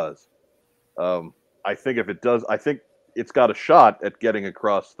it does. I think if it does, I think it's got a shot at getting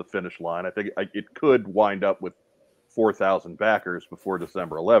across the finish line. I think it could wind up with 4,000 backers before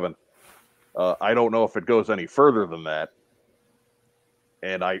December 11th. I don't know if it goes any further than that.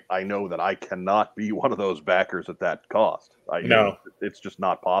 And I know that I cannot be one of those backers at that cost. No. It's just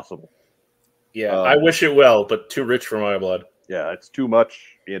not possible. Yeah, I wish it will, but too rich for my blood. Yeah, it's too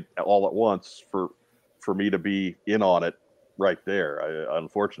much all at once for me to be in on it right there,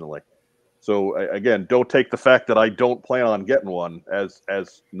 unfortunately. So again, don't take the fact that I don't plan on getting one as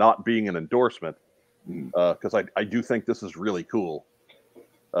not being an endorsement, because I do think this is really cool.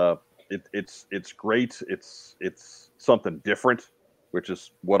 It's great. It's something different, which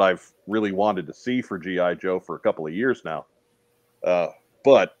is what I've really wanted to see for G.I. Joe for a couple of years now.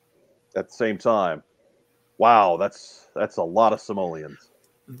 But at the same time, wow, that's a lot of simoleons.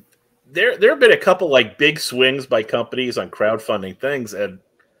 There have been a couple like big swings by companies on crowdfunding things, and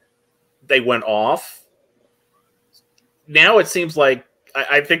they went off. Now it seems like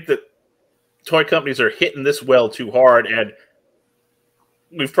I think that toy companies are hitting this well too hard, and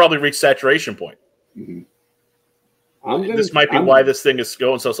we've probably reached saturation point. Mm-hmm. This might be why this thing is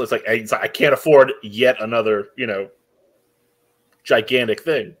going so. So it's like I can't afford yet another, gigantic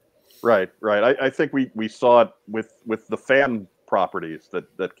thing. Right. I think we saw it with the fan properties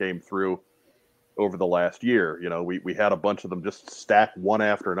that came through over the last year. We had a bunch of them just stacked one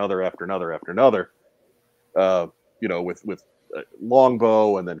after another after another after another. With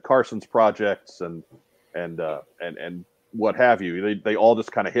Longbow and then Carson's projects and what have you. They all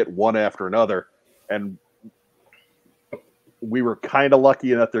just kind of hit one after another, and we were kind of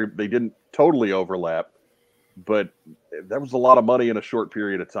lucky in that they didn't totally overlap, but that was a lot of money in a short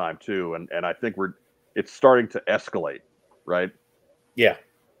period of time too. And I think it's starting to escalate, right? Yeah.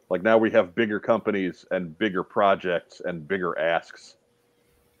 Like now we have bigger companies and bigger projects and bigger asks.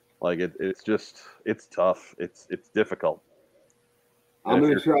 Like it's tough. It's difficult. I'm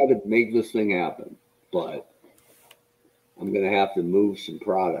going to try to make this thing happen, but I'm going to have to move some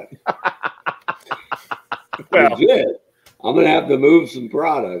product. Well, legit. I'm going to have to move some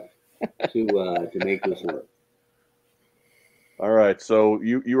product to make this work. All right. So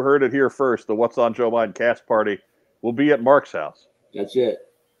you heard it here first. The What's on Joe Mind cast party will be at Mark's house. That's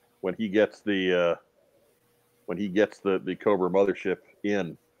it. When he gets the Cobra mothership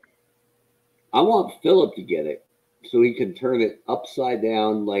in. I want Philip to get it so he can turn it upside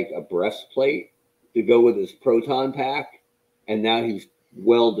down like a breastplate to go with his proton pack, and now he's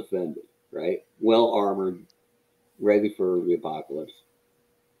well defended, right? Well armored, ready for the apocalypse.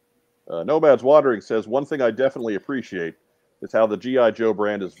 Nomad's Wandering says, one thing I definitely appreciate is how the G.I. Joe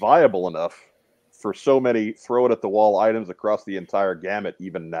brand is viable enough for so many throw-it-at-the-wall items across the entire gamut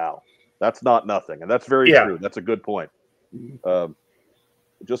even now. That's not nothing, and that's very true. That's a good point.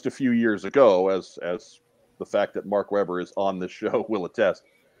 Just a few years ago, as the fact that Mark Webber is on this show will attest,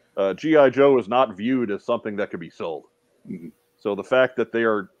 G.I. Joe is not viewed as something that could be sold. Mm-hmm. So the fact that they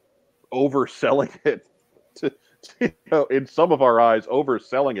are overselling it, in some of our eyes,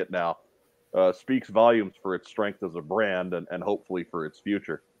 overselling it now, speaks volumes for its strength as a brand and hopefully for its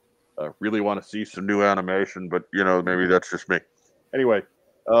future. Really want to see some new animation, but maybe that's just me. Anyway,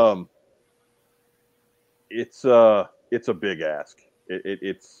 it's a big ask.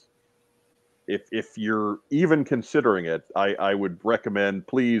 It's if you're even considering it, I would recommend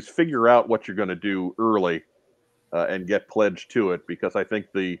please figure out what you're going to do early and get pledged to it, because I think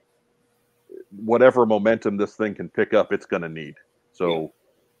whatever momentum this thing can pick up, it's going to need. So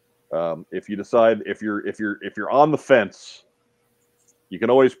if you decide if you're on the fence, you can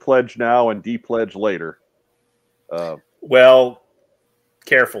always pledge now and de-pledge later. Well,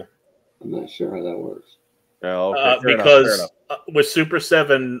 careful. I'm not sure how that works. Okay, because with Super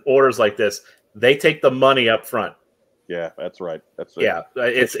 7 orders like this, they take the money up front. Yeah, that's right. That's it. Yeah,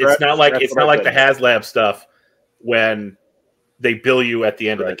 it's not like the HasLab stuff when they bill you at the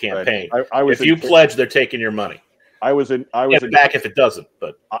end of the campaign. If you pledge, they're taking your money. I was in back if it doesn't,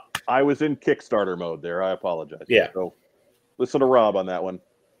 but I was in Kickstarter mode there. I apologize. Yeah. So listen to Rob on that one.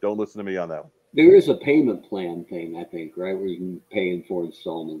 Don't listen to me on that one. There is a payment plan thing, I think, right, where you can pay in 4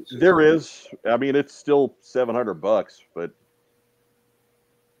 installments. There is. I mean, it's still $700, but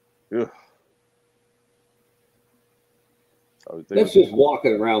that's just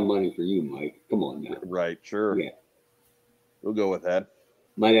walking around money for you, Mike. Come on now. Right, sure. Yeah. We'll go with that.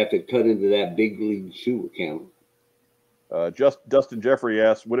 Might have to cut into that big league shoe account. Dustin Jeffrey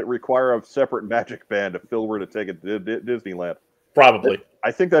asks, would it require a separate Magic Band if Phil were to take it to Disneyland? Probably.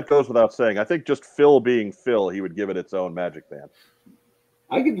 I think that goes without saying. I think just Phil being Phil, he would give it its own Magic Band.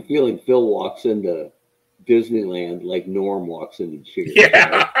 I get the feeling Phil walks into Disneyland like Norm walks into Chicken.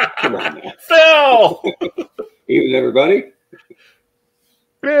 Yeah. Come on, man. Phil! Even everybody?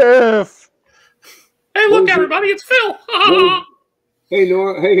 Biff! Hey, look, everybody, it's Phil! Hey,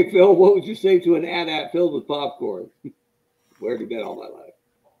 Norm. Hey, Phil, what would you say to an AT-AT filled with popcorn? Where have you been all my life?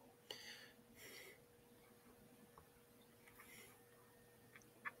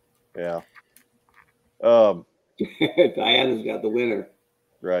 Yeah. Diana's got the winner.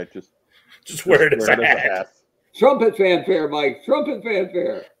 Right. Just wear it as a hat. Trumpet fanfare, Mike. Trumpet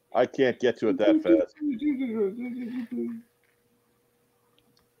fanfare. I can't get to it that fast.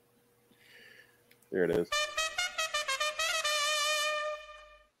 There it is.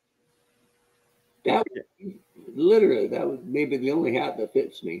 That literally, that was maybe the only hat that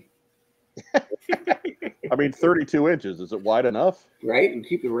fits me. I mean, 32 inches. Is it wide enough? Right? And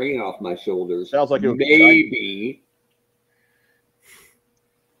keep the rain off my shoulders. Sounds like it would maybe.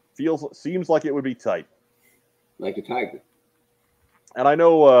 Seems like it would be tight. Like a tiger. And I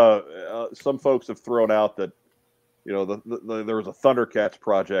know some folks have thrown out that, you know, there was a Thundercats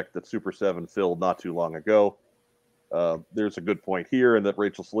project that Super 7 filled not too long ago. There's a good point here, and that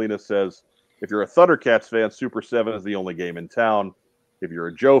Rachel Salinas says, if you're a Thundercats fan, Super 7 is the only game in town. If you're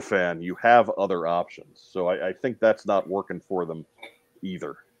a Joe fan, you have other options. So I think that's not working for them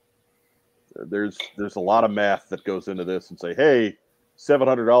either. There's a lot of math that goes into this and say, hey,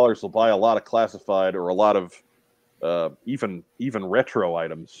 $700 will buy a lot of classified or a lot of even retro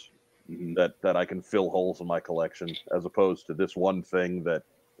items that I can fill holes in my collection, as opposed to this one thing that,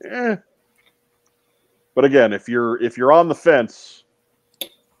 But again, if you're on the fence,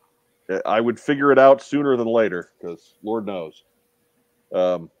 I would figure it out sooner than later, because Lord knows.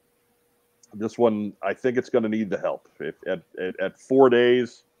 This one, I think it's going to need the help. If at 4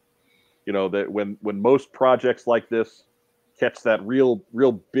 days, you know, that when most projects like this catch that real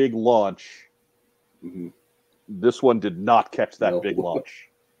big launch, this one did not catch that big launch.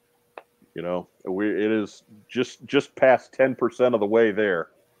 You know, it is just past 10% of the way there.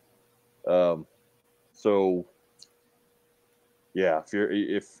 So yeah,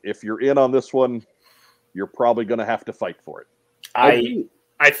 if you're in on this one, you're probably going to have to fight for it.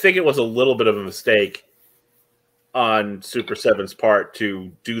 I think it was a little bit of a mistake on Super 7's part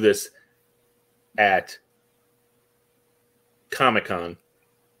to do this at Comic-Con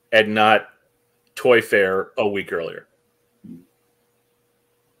and not Toy Fair a week earlier.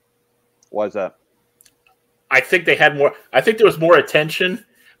 Why is that? I think they had more. I think there was more attention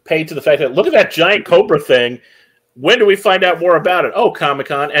paid to the fact that, look at that giant Cobra thing. When do we find out more about it? Oh,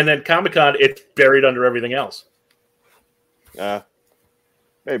 Comic-Con. And then Comic-Con, it's buried under everything else.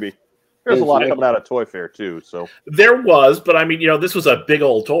 Maybe. There's a lot coming out of Toy Fair, too. So there was, but I mean, you know, this was a big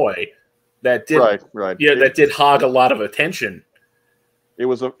old toy that did, right. Yeah, that did hog a lot of attention. It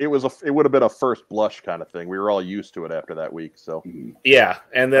would have been a first blush kind of thing. We were all used to it after that week. So yeah,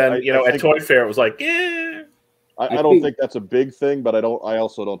 and then at Toy Fair it was like, I don't think that's a big thing, but I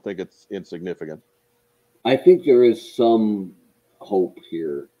also don't think it's insignificant. I think there is some hope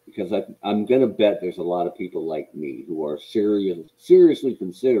here, because I'm going to bet there's a lot of people like me who are seriously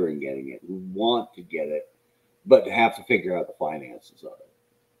considering getting it, who want to get it, but have to figure out the finances of it,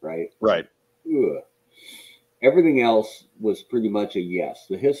 right? Right. Ugh. Everything else was pretty much a yes.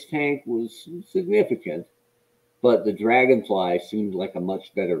 The Hiss tank was significant, but the Dragonfly seemed like a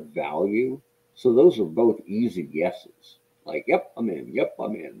much better value. So those are both easy yeses. Like, yep, I'm in. Yep,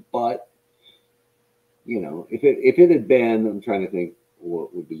 I'm in. But, you know, if it had been, I'm trying to think,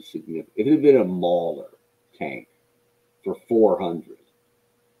 what would be significant. If it had been a Mauler tank for 400,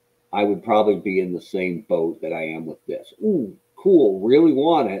 I would probably be in the same boat that I am with this. Ooh, cool, really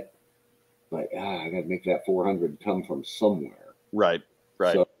want it, but I got to make that 400 come from somewhere. Right,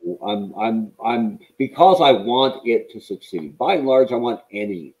 right. So I'm because I want it to succeed. By and large, I want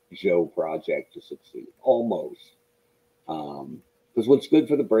any Joe project to succeed, almost. Because what's good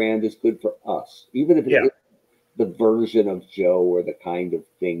for the brand is good for us, even if it is the version of Joe or the kind of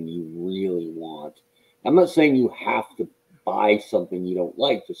thing you really want. I'm not saying you have to buy something you don't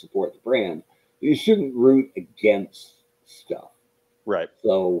like to support the brand. You shouldn't root against stuff. Right.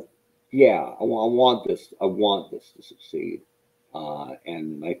 So, yeah, I want this. I want this to succeed,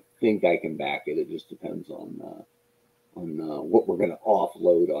 and I think I can back it. It just depends on what we're going to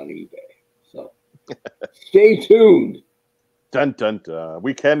offload on eBay. So, stay tuned. Dun dun dun.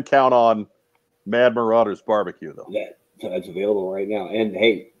 We can count on Mad Marauders Barbecue, though. That's available right now. And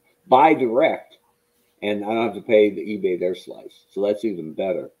hey, buy direct, and I don't have to pay the eBay their slice. So that's even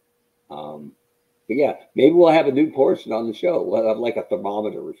better. But yeah, maybe we'll have a new portion on the show. We'll have like a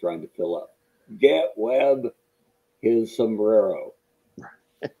thermometer we're trying to fill up. Get Webb his sombrero.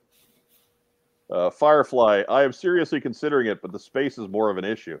 Firefly, I am seriously considering it, but the space is more of an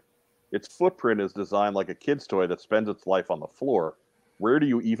issue. Its footprint is designed like a kid's toy that spends its life on the floor. Where do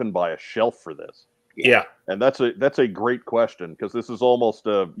you even buy a shelf for this? Yeah. And that's a great question, because this is almost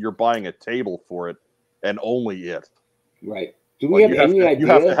you're buying a table for it and only it. Right. Do we have any idea? You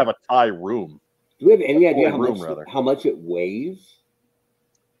have to have a tie room. Do we have any idea how much it weighs?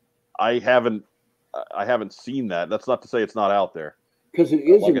 I haven't seen that. That's not to say it's not out there. Because it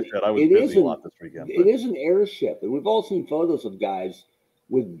is, like I said, I was busy a lot this weekend. It is an airship, and we've all seen photos of guys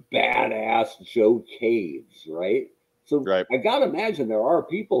with badass Joe caves, right? So right. I gotta imagine there are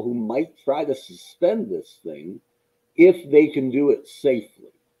people who might try to suspend this thing if they can do it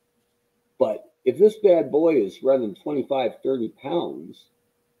safely. But if this bad boy is running 25, 30 pounds.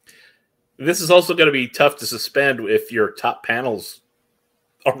 This is also going to be tough to suspend if your top panels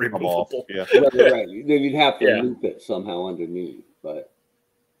are removable. Yeah. Right. You'd have to loop it somehow underneath. But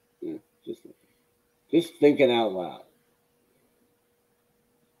yeah, just thinking out loud.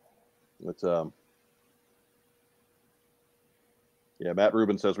 It's yeah, Matt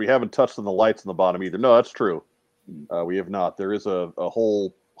Rubin says we haven't touched on the lights on the bottom either. No, that's true. We have not. There is a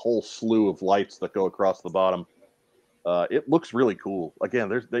whole slew of lights that go across the bottom. It looks really cool.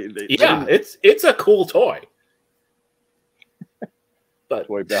 Again, it's a cool toy. But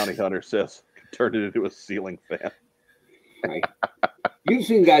Toy Bounty Hunter says turned it into a ceiling fan. Right. You've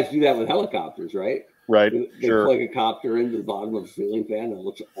seen guys do that with helicopters, right? Right. They sure. plug a copter into the bottom of a ceiling fan. And it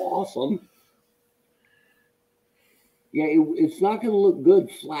looks awesome. Yeah, it's not going to look good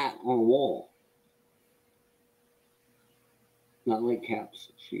flat on a wall. Not like Cap's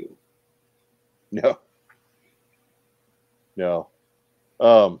shield. No.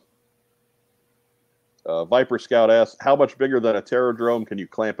 Viper Scout asks, how much bigger than a Terrordrome? Can you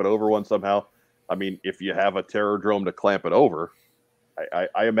clamp it over one somehow? I mean, if you have a Terrordrome to clamp it over,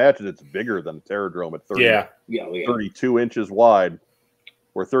 I imagine it's bigger than a Terrordrome at 32 inches wide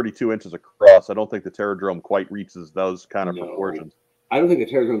or 32 inches across. I don't think the Terrordrome quite reaches those kind of proportions. I don't think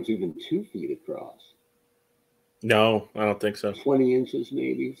the Terrordrome's even 2 feet across. No, I don't think so. 20 inches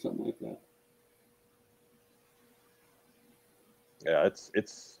maybe, something like that. Yeah,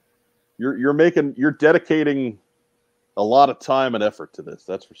 you're dedicating a lot of time and effort to this.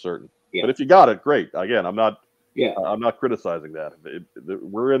 That's for certain. Yeah. But if you got it, great. Again, I'm not criticizing that.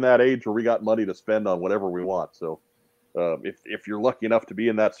 We're in that age where we got money to spend on whatever we want. So if you're lucky enough to be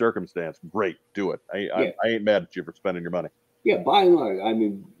in that circumstance, great, do it. I ain't mad at you for spending your money. Yeah, by and large, I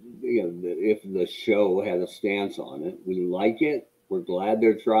mean, if the show had a stance on it, we like it. We're glad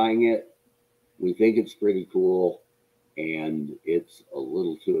they're trying it. We think it's pretty cool. And it's a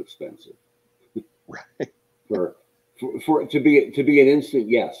little too expensive, right? For to be an instant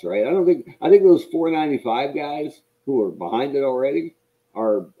yes, right? I think those $4.95 guys who are behind it already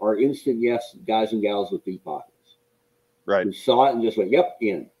are instant yes guys and gals with deep pockets, right? Who saw it and just went, "Yep,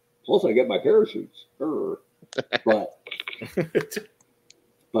 in." Plus, I get my parachutes. But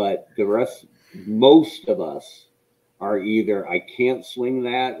the rest, most of us are either I can't swing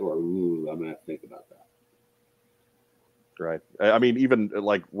that or ooh, I'm gonna have to think about that. Right. I mean, even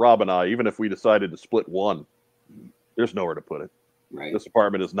like Rob and I, even if we decided to split one, there's nowhere to put it. Right. This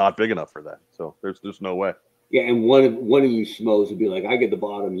apartment is not big enough for that. So there's no way. Yeah, and one of you schmoes would be like, I get the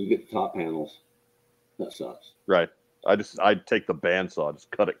bottom, you get the top panels. That sucks. Right. I'd take the bandsaw,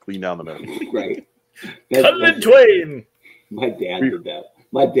 just cut it clean down the middle. Right. Cut it in twain. My dad did that.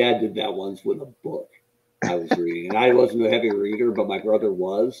 My dad did that once with a book. I was reading. And I wasn't a heavy reader, but my brother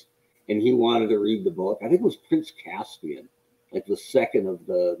was. And he wanted to read the book. I think it was Prince Caspian, like the second of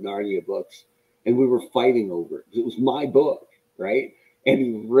the Narnia books. And we were fighting over it. It was my book, right? And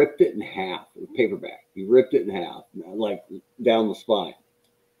he ripped it in half, the paperback. He ripped it in half, like down the spine.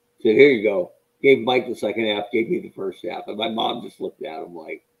 Said, here you go. Gave Mike the second half, gave me the first half. And my mom just looked at him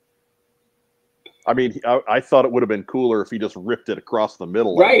like. I mean, I thought it would have been cooler if he just ripped it across the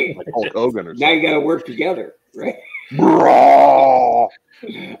middle, right? Like Hulk Hogan or something. Now you got to work together, right?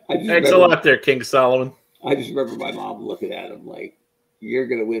 Thanks a lot there, King Solomon. I just remember my mom looking at him like, you're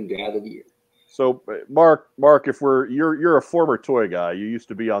going to win Dad of the Year. So, Mark, if you're a former toy guy, you used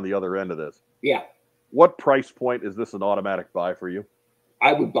to be on the other end of this. Yeah. What price point is this an automatic buy for you?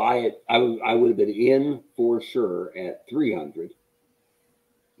 I would buy it. I would have been in for sure at 300,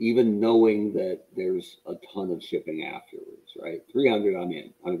 even knowing that there's a ton of shipping afterwards, right? 300, I'm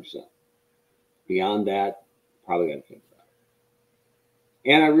in 100%. Beyond that, probably got to think about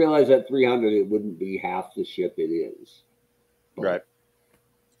it. And I realized at 300, it wouldn't be half the ship it is. But right.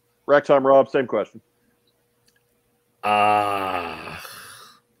 Rack time, Rob, same question. I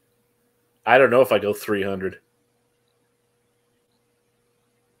don't know if I go 300.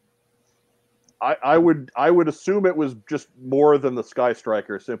 I would assume it was just more than the Sky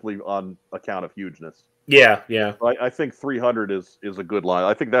Striker simply on account of hugeness. Yeah. I think 300 is a good line.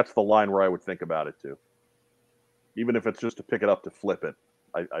 I think that's the line where I would think about it too. Even if it's just to pick it up to flip it,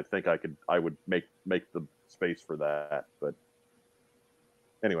 I think I would make the space for that. But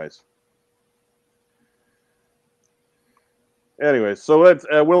anyways, so let's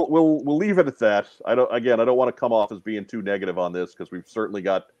we'll leave it at that. I don't want to come off as being too negative on this because we've certainly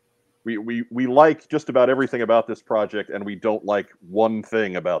got. We like just about everything about this project, and we don't like one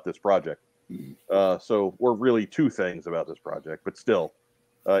thing about this project. So we're really two things about this project, but still,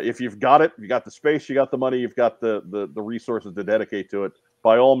 if you've got it, you got the space, you got the money, you've got the resources to dedicate to it,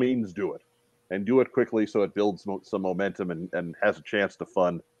 by all means do it. And do it quickly so it builds some momentum and has a chance to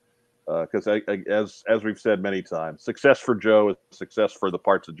fund. Because as we've said many times, success for Joe is success for the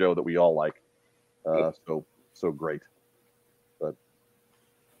parts of Joe that we all like. So great. But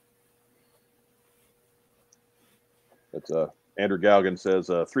Andrew Gaugan says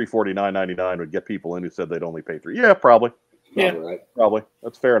 $349.99 would get people in who said they'd only pay $3. Yeah, probably. Probably.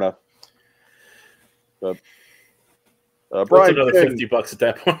 That's fair enough. But Brian, another King, $50 at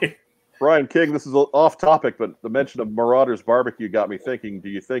that point. Brian King, this is off topic, but the mention of Marauders Barbecue got me thinking. Do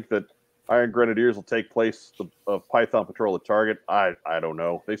you think that Iron Grenadiers will take place of Python Patrol at Target? I don't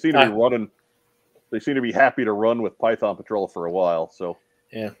know. They seem to be running. They seem to be happy to run with Python Patrol for a while. So.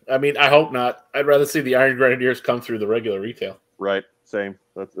 Yeah, I mean, I hope not. I'd rather see the Iron Grenadiers come through the regular retail. Right, same.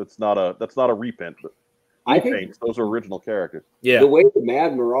 That's not a reprint. But I think those are original characters. Yeah, the way the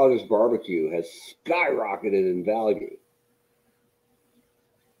Mad Marauders Barbecue has skyrocketed in value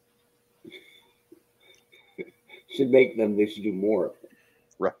should make them. They should do more of them.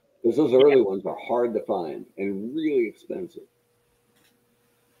 Right, because those early ones are hard to find and really expensive.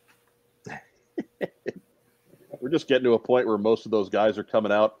 We're just getting to a point where most of those guys are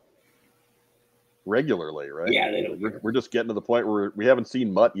coming out regularly, right? Yeah, they don't. We're just getting to the point where we haven't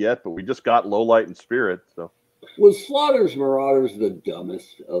seen Mutt yet, but we just got Lowlight and Spirit. So, was Slaughter's Marauders the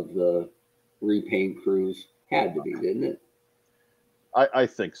dumbest of the repaint crews? Had to be, didn't it? I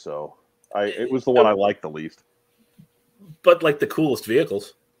think so. It was the one I liked the least, but like the coolest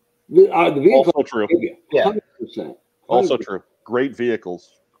vehicles. The vehicles also true. 100%. Also true. Great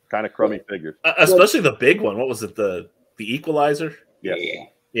vehicles. Kind of crummy figures, especially the big one. What was it? The Equalizer? Yes.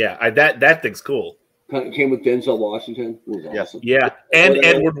 Yeah. That thing's cool. Came with Denzel Washington. It was awesome. Yeah, and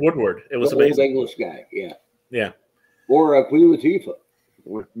Edward Woodward. It was amazing. Old English guy. Yeah. Or Queen Latifah.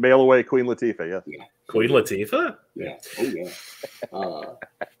 Mail away Queen Latifah. Yeah. Queen Latifah. Yeah. Oh yeah.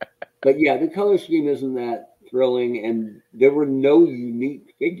 But yeah, the color scheme isn't that thrilling, and there were no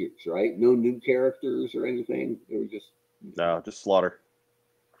unique figures, right? No new characters or anything. They were just Slaughter.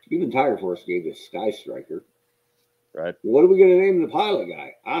 Even Tiger Force gave us Sky Striker. Right. What are we going to name the pilot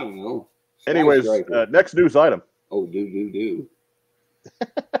guy? I don't know. Anyways, next news item. Oh, do.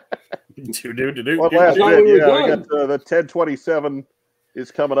 One last bit. We got the 1027 is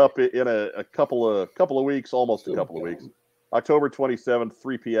coming up in a couple of weeks, almost a couple of weeks. October 27th,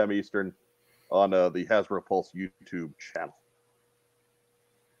 3 p.m. Eastern on the Hasbro Pulse YouTube channel.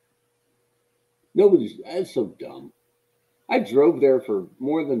 That's so dumb. I drove there for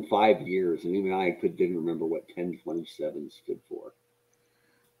more than 5 years, and even I didn't remember what 1027 stood for.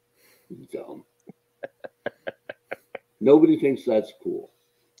 Dumb. Nobody thinks that's cool.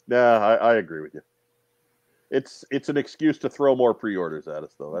 Yeah, I agree with you. it's an excuse to throw more pre-orders at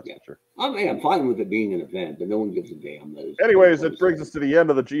us, though. That's Yeah. for sure. I'm fine with it being an event, but no one gives a damn. That it's Anyways, it brings us to the end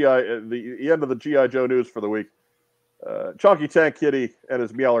of the end of the GI Joe news for the week. Chunky Tank Kitty and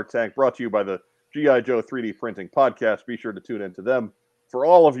his Meowler tank, brought to you by the GI Joe 3D Printing Podcast. Be sure to tune into them for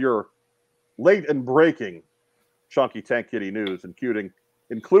all of your late and breaking Chunky Tank Kitty news, including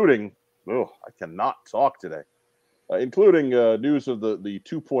oh, I cannot talk today. Including news of the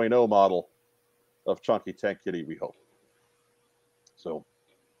 2.0 model of Chunky Tank Kitty, we hope. So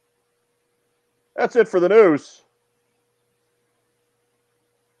that's it for the news.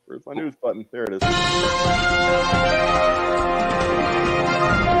 Where's my news button? There it is.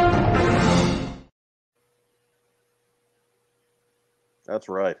 That's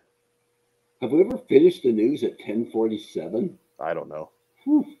right. Have we ever finished the news at 10:47? I don't know.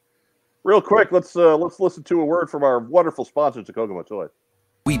 Whew. Real quick, let's listen to a word from our wonderful sponsors at Kokomo Toys.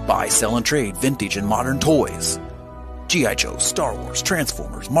 We buy, sell, and trade vintage and modern toys. G.I. Joe, Star Wars,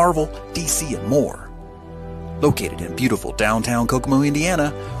 Transformers, Marvel, DC, and more. Located in beautiful downtown Kokomo,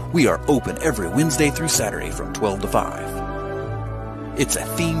 Indiana, we are open every Wednesday through Saturday from 12 to 5. It's a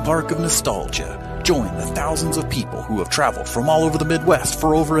theme park of nostalgia. Join the thousands of people who have traveled from all over the Midwest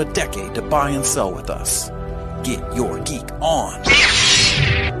for over a decade to buy and sell with us. Get your geek on.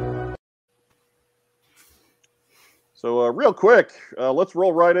 So real quick, let's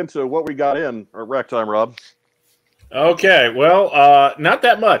roll right into what we got in our rack time, Rob. Okay, well, not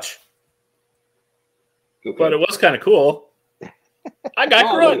that much, Okay. but it was kind of cool. I got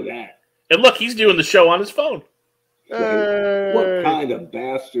look at Groot. that. And look, he's doing the show on his phone. What kind of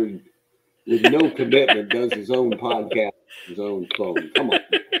bastard with no commitment does his own podcast on his own phone? Come on.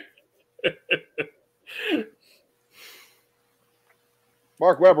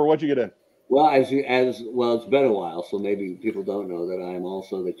 Mark Weber, what'd you get in? Well, well, it's been a while, so maybe people don't know that I am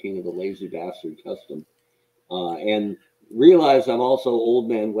also the king of the lazy bastard custom, and realize I'm also old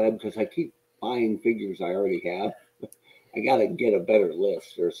man web because I keep buying figures I already have. I got to get a better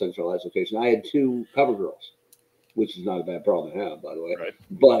list or a centralized location. I had 2 cover girls, which is not a bad problem to have, by the way. Right.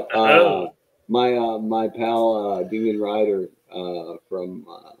 But my pal Demon Ryder from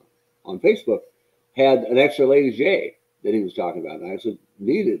on Facebook had an extra Lady J that he was talking about, and I also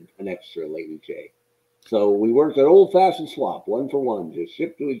needed an extra Lady J. So we worked an old-fashioned swap, 1 for 1, just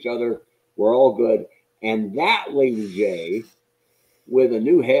ship to each other. We're all good. And that Lady J with a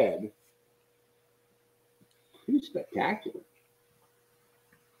new head, pretty spectacular.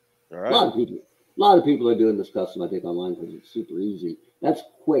 All right. A lot of people are doing this custom, I think, online because it's super easy. That's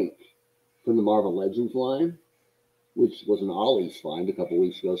Quake from the Marvel Legends line, which was an Ollie's find a couple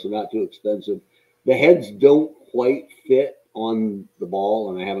weeks ago, so not too expensive. The heads don't quite fit on the ball,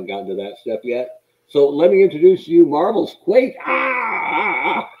 and I haven't gotten to that step yet. So let me introduce you Marvel's Quake.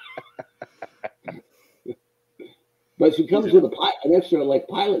 But she comes with an extra like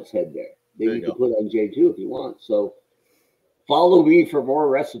pilot's head there that you can put on J2 if you want. So follow me for more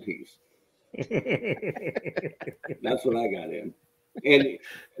recipes. That's what I got in. And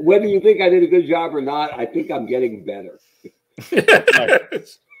whether you think I did a good job or not, I think I'm getting better.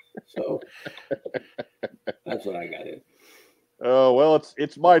 So that's what I got in. Oh, well,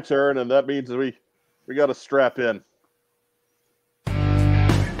 it's my turn, and that means we got to strap in.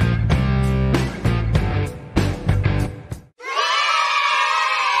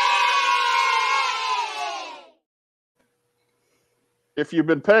 If you've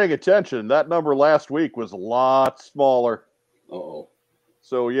been paying attention, that number last week was a lot smaller. Uh-oh.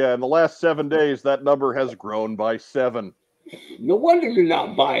 So, yeah, in the last 7 days, that number has grown by 7. No wonder you're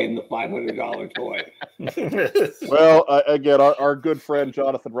not buying the $500 toy. Well, again, our good friend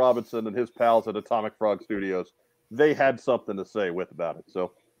Jonathan Robinson and his pals at Atomic Frog Studios, they had something to say about it.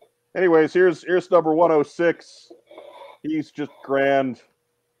 So, anyways, here's number 106. He's just grand.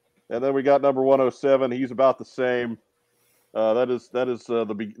 And then we got number 107. He's about the same. That is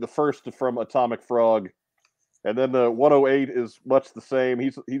the first from Atomic Frog. And then the 108 is much the same.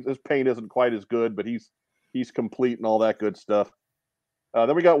 His paint isn't quite as good, but he's complete and all that good stuff.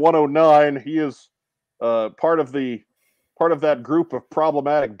 Then we got 109. He is part of that group of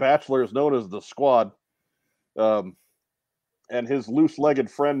problematic bachelors known as the Squad. And his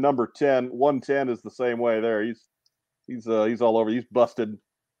loose-legged friend number 10, 110 is the same way there. He's all over. He's busted.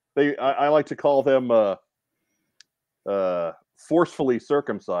 I like to call them forcefully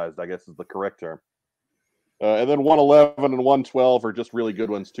circumcised, I guess is the correct term. And then 111 and 112 are just really good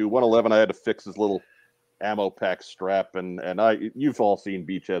ones too. 111, I had to fix his little ammo pack strap, and you've all seen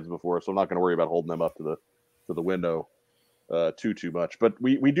beachheads before, so I'm not going to worry about holding them up to the window too much. But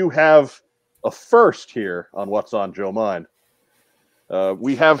we do have a first here on What's on Joe Mind.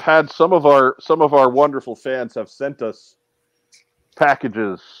 We have had some of our wonderful fans have sent us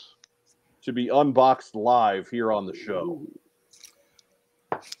packages to be unboxed live here on the show.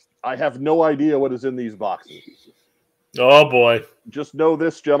 I have no idea what is in these boxes. Oh boy! Just know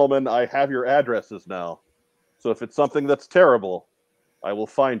this, gentlemen. I have your addresses now, so if it's something that's terrible, I will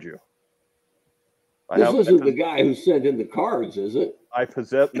find you. This isn't the guy who sent in the cards, is it? I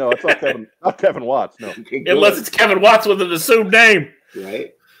possess. No, it's not Kevin. Not Kevin Watts. No, Okay, Unless it's Kevin Watts with an assumed name,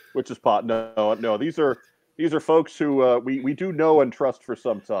 right. which is pot. No. These are folks who we do know and trust for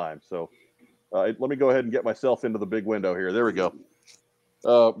some time. So let me go ahead and get myself into the big window here. There we go.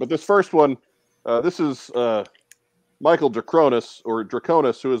 But this first one, this is Michael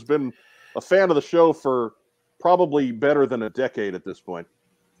Draconis, who has been a fan of the show for probably better than a decade at this point.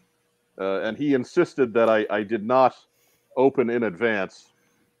 And he insisted that I did not open in advance.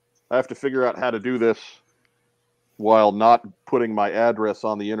 I have to figure out how to do this while not putting my address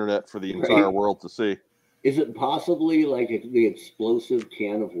on the internet for the entire world to see. Is it possibly like the explosive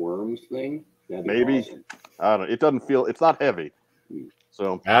can of worms thing? Maybe. Awesome. I don't know. It doesn't feel. It's not heavy.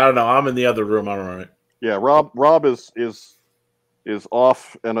 So I don't know. I'm in the other room. I'm all right. yeah, Rob is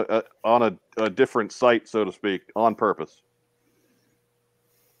off and on a different site, so to speak, on purpose.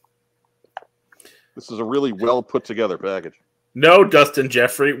 This is a really well put together package. No, Dustin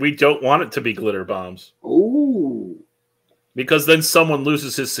Jeffrey, we don't want it to be glitter bombs. Ooh. Because then someone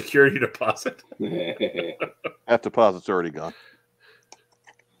loses his security deposit. That deposit's already gone.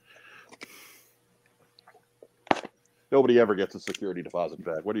 Nobody ever gets a security deposit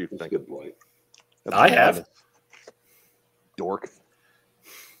back. What do you That's think? a good point. I have. Dork.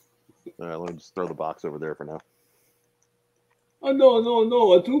 All right, let me just throw the box over there for now. Oh,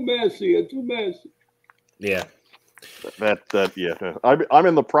 no. I'm too messy. Yeah. Yeah. I'm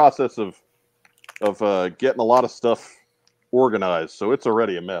in the process of getting a lot of stuff organized, so it's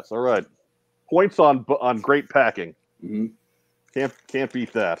already a mess. All right. Points on great packing. Mm-hmm. Can't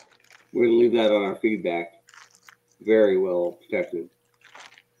beat that. We're going to leave that on our feedback. Very well protected.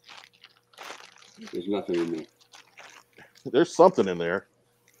 There's nothing in there. There's something in there.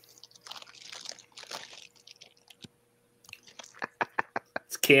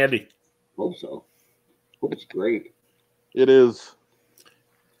 It's candy. Hope so. Hope it's great. It is.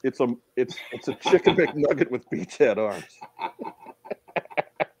 It's a chicken McNugget with beachhead arms.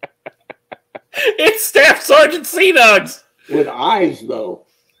 It's Staff Sergeant Sea Nugs. With eyes, though.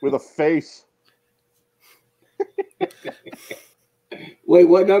 With a face. Wait,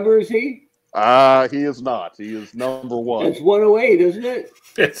 what number is he? He is not. He is number one. That's 108, isn't it?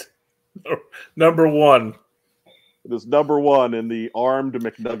 It's number one. It is number one in the armed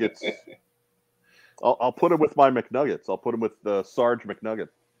McNuggets. I'll put him with my McNuggets. I'll put him with Sarge McNugget.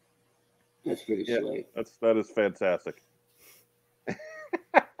 That's pretty slick. That is fantastic.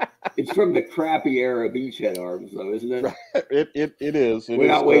 It's from the crappy era of beachhead arms, though, isn't it? It is. We're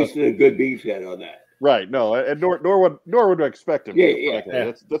not wasting a good beachhead on that. Right. No, and nor would I expect him. Yeah.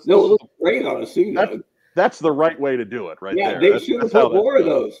 That's it looks great on a sea nug. That's the right way to do it, right there. Yeah, they should have put more of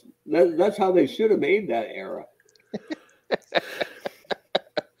those. That's how they should have made that era.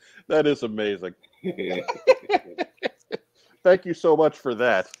 That is amazing. Thank you so much for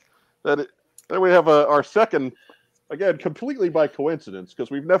that. Then we have our second, again, completely by coincidence,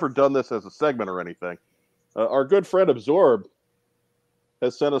 because we've never done this as a segment or anything. Our good friend Absorb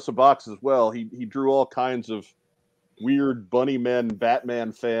has sent us a box as well. He drew all kinds of weird Bunny Men,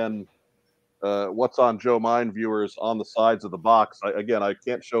 Batman fan, What's on Joe Mind viewers on the sides of the box. I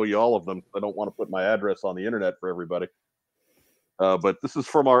can't show you all of them. I don't want to put my address on the internet for everybody. But this is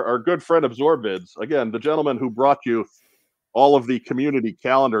from our good friend Absorbids. Again, the gentleman who brought you all of the community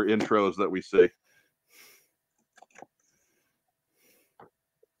calendar intros that we see.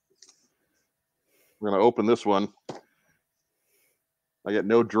 We're going to open this one. I get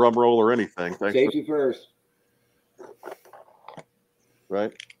no drum roll or anything. Safety first.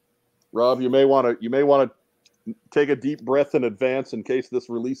 Right, Rob. You may want to take a deep breath in advance in case this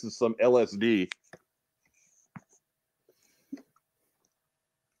releases some LSD.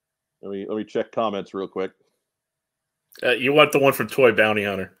 Let me check comments real quick. You want the one from Toy Bounty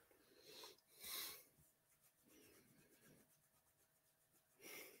Hunter?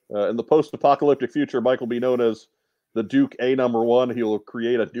 In the post-apocalyptic future, Mike will be known as the Duke A number one. He will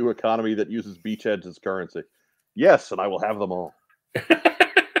create a new economy that uses beachheads as currency. Yes, and I will have them all.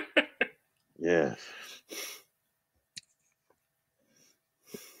 Yes.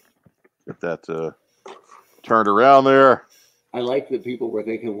 Get that turned around there. I like that people were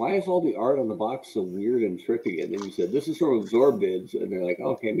thinking, why is all the art on the box so weird and trippy? And then you said, this is from Absorbids. And they're like,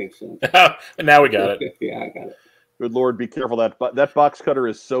 okay, makes sense. And now we got it. Yeah, I got it. Good Lord, be careful. That box cutter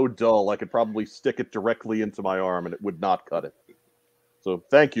is so dull, I could probably stick it directly into my arm and it would not cut it. So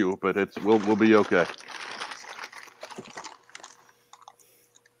thank you, but we'll be okay.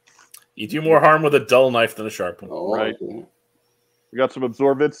 You do more harm with a dull knife than a sharp one. Oh, Right. yeah. We got some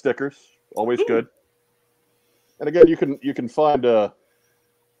Absorvid stickers, always good. And again, you can find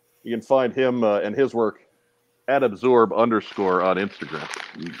him and his work at absorb_ on Instagram.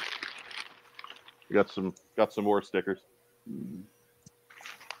 We got some more stickers.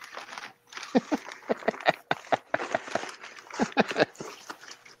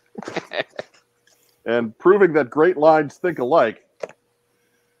 And proving that great lines think alike.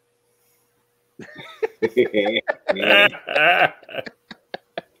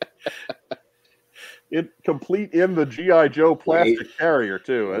 It complete in the G.I. Joe plastic carrier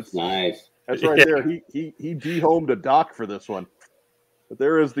too. That's nice. That's right there. He de-homed a doc for this one. But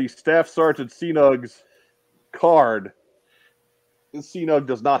there is the Staff Sergeant Cnug's card. This Cnug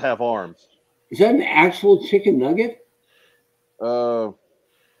does not have arms. Is that an actual chicken nugget?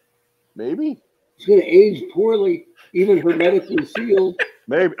 Maybe. It's going to age poorly, even hermetically sealed.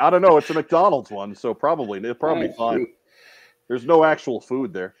 Maybe. I don't know. It's a McDonald's one, so it's probably That's fine. true. There's no actual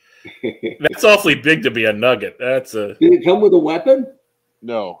food there. That's awfully big to be a nugget. That's a. Did it come with a weapon?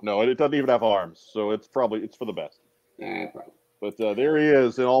 No, it doesn't even have arms, so it's for the best. Probably. But there he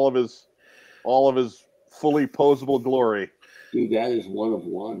is in all of his fully posable glory. Dude, that is one of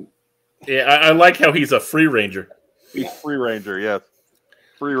one. Yeah, I like how he's a free ranger. He's Free Ranger, yes.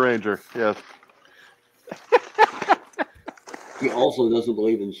 Free Ranger, yes. He also doesn't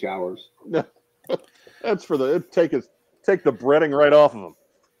believe in showers. No, that's for take the breading right off of him.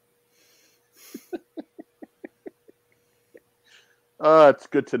 It's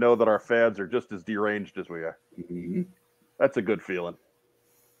good to know that our fans are just as deranged as we are. Mm-hmm. That's a good feeling.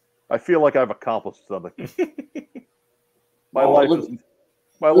 I feel like I've accomplished something. My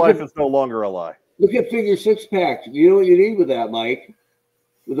life is no longer a lie. Look at Figure 6-pack. You know what you need with that, Mike?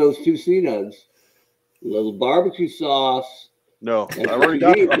 With those two C-nugs. A little barbecue sauce. No, I've already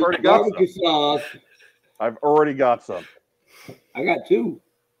got barbecue some. sauce. I've already got some. I got two.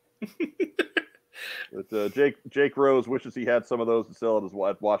 But Jake Rose wishes he had some of those to sell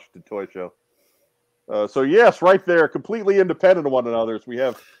at Washington Toy Show. So yes, right there, completely independent of one another, we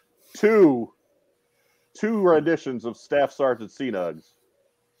have two renditions of Staff Sergeant Cnugs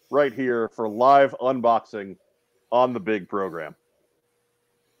right here for live unboxing on the big program.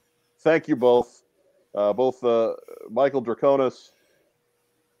 Thank you both. Michael Draconis,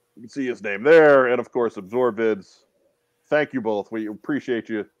 you can see his name there, and of course Absorbids. Thank you both. We appreciate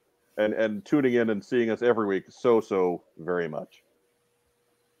you and tuning in and seeing us every week so very much.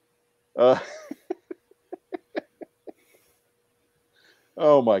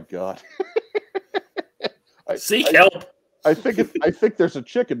 Oh my God! Seek help. I think there's a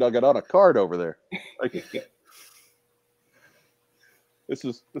chicken nugget on a card over there. This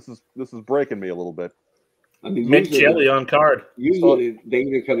is breaking me a little bit. I mean, Mint jelly on card. Usually they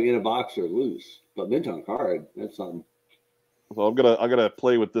either come in a box or loose, but mint on card, that's something. So I'm gonna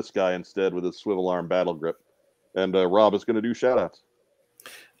play with this guy instead with his swivel arm battle grip, and Rob is gonna do shout outs.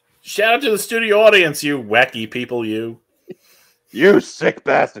 Shout out to the studio audience, you wacky people, you. You sick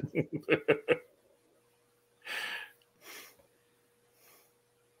bastard.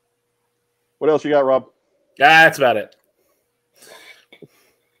 What else you got, Rob? That's about it.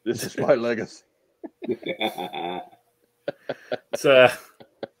 This is my legacy. It's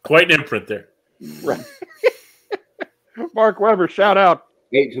quite an imprint there. Right. Mark Weber, shout out.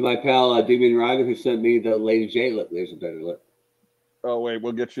 Hey, to my pal Damien Ryder, who sent me the Lady J lip. There's a better lip. Oh wait,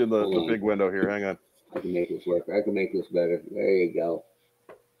 we'll get you in the big window here. Hang on. I can make this work. I can make this better. There you go.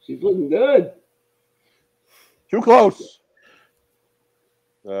 She's looking good. Too close.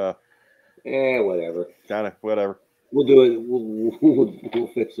 Whatever. Kind of whatever. We'll do it. We'll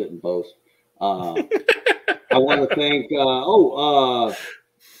fix it in post. I want to thank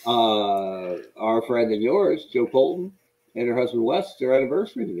our friend and yours, Joe Colton, and her husband Wes. Their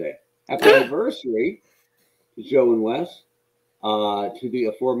anniversary today. Happy anniversary to Joe and Wes. To the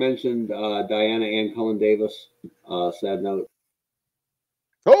aforementioned Diana Ann Cullen Davis. Sad note.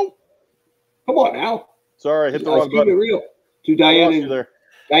 Oh, come on now. Sorry, hit the wrong Keep it button. real. To Diana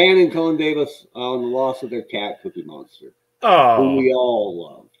and Cullen Davis on the loss of their cat, Cookie Monster, who we all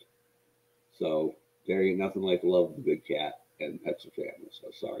loved. So there ain't nothing like the love of the big cat and pets or family. So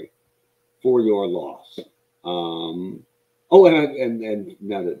sorry for your loss. And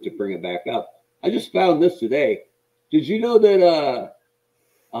now to bring it back up, I just found this today. Did you know that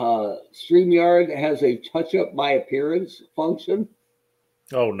StreamYard has a touch up my appearance function?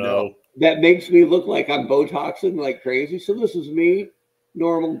 Oh no. that makes me look like I'm Botoxing like crazy. So this is me,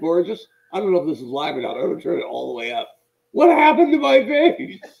 normal, gorgeous. I don't know if this is live or not. I'm gonna turn it all the way up. What happened to my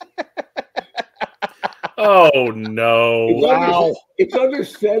face? Oh no! Wow. It's under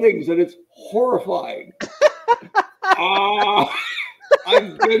settings and it's horrifying.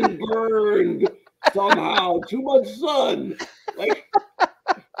 I've been burned somehow. Too much sun. Like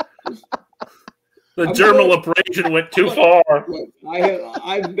The germinal abrasion went too far. Look,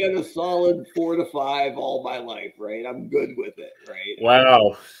 I've been a solid 4 to 5 all my life, right? I'm good with it, right?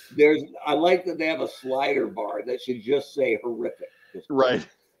 Wow. I like that they have a slider bar that should just say horrific. Right.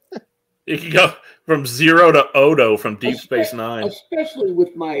 You can go from 0 to Odo from Deep Space Nine. Especially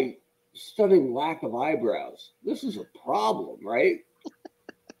with my stunning lack of eyebrows. This is a problem, right?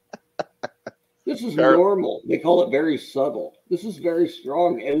 This is normal. They call it very subtle. This is very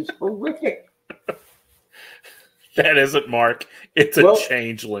strong, and it's horrific. That isn't Mark. It's a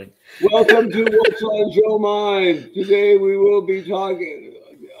changeling. Welcome to What's on Joe Mind. Today we will be talking.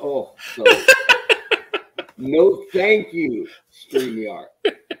 Oh, so no, thank you, StreamYard.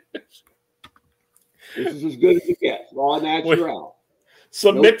 This is as good as it gets. Raw natural.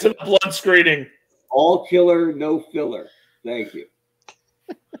 Submit to the blood screening. All killer, no filler. Thank you.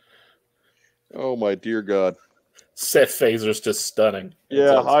 Oh my dear God. Set Phaser's just stunning.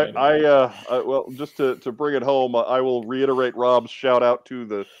 Yeah, well, just to bring it home, I will reiterate Rob's shout out to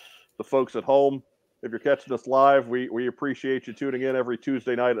the folks at home. If you're catching us live, we appreciate you tuning in every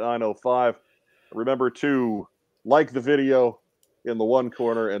Tuesday night at 9:05. Remember to like the video in the one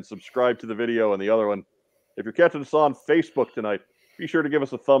corner and subscribe to the video in the other one. If you're catching us on Facebook tonight, be sure to give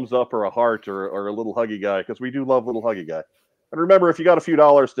us a thumbs up or a heart or a little huggy guy, because we do love little huggy guy. And remember, if you got a few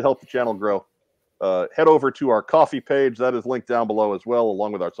dollars to help the channel grow, head over to our Coffee page. That is linked down below as well,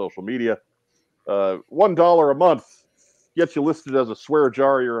 along with our social media. $1 a month gets you listed as a swear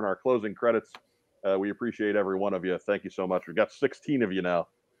jar. You're in our closing credits. We appreciate every one of you. Thank you so much. We've got 16 of you now.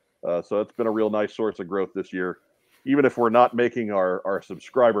 So it's been a real nice source of growth this year. Even if we're not making our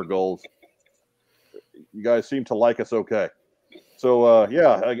subscriber goals, you guys seem to like us okay. So,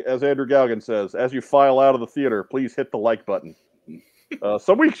 yeah, as Andrew Galgan says, as you file out of the theater, please hit the like button.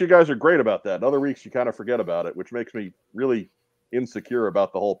 Some weeks you guys are great about that. Other weeks you kind of forget about it, which makes me really insecure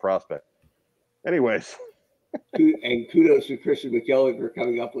about the whole prospect. Anyways. And kudos to Christian McKellar for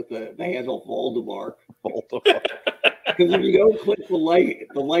coming up with the handle Voldemort. Because if you don't click the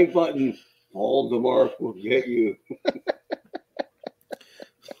like button, Voldemort will get you.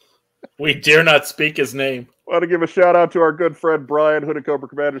 We dare not speak his name. I want to give a shout out to our good friend Brian, Hooded Cobra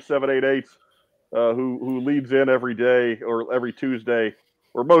Commander 788, who leads in every day or every Tuesday,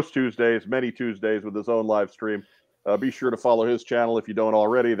 or most Tuesdays, many Tuesdays, with his own live stream. Be sure to follow his channel if you don't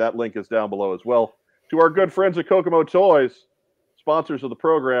already. That link is down below as well. To our good friends at Kokomo Toys, sponsors of the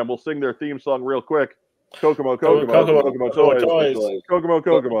program, we'll sing their theme song real quick. Kokomo Toys. Kokomo Toys.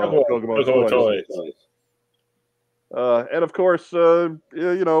 And of course, to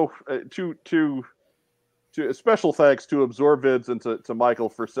a special thanks to AbsorbVids and to Michael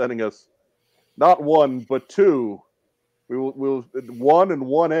for sending us not one but two. We'll 1 and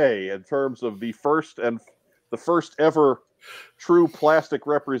 1A in terms of the first ever true plastic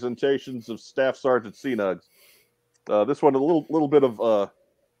representations of Staff Sergeant Seanugs. This one a little bit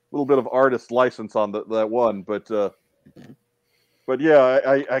of artist license on that one, but yeah,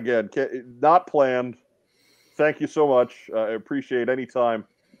 I again not planned. Thank you so much. I appreciate any time,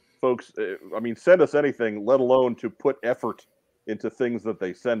 folks. I mean, send us anything, let alone to put effort into things that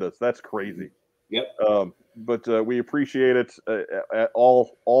they send us. That's crazy. Yep. But we appreciate it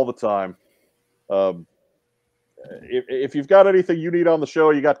all the time. If you've got anything you need on the show,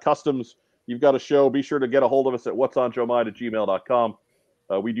 you got customs, you've got a show, be sure to get a hold of us at whatsonjoemind@gmail.com.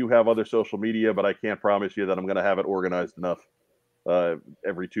 We do have other social media, but I can't promise you that I'm going to have it organized enough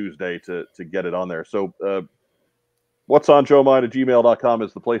every Tuesday to get it on there. So whatsonjoemind@gmail.com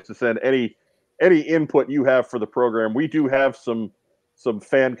is the place to send any input you have for the program. We do have some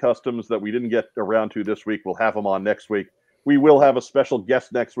fan customs that we didn't get around to this week. We'll have them on next week. We will have a special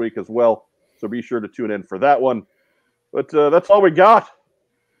guest next week as well, so be sure to tune in for that one. But that's all we got.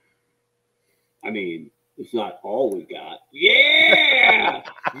 I mean, it's not all we got. Yeah!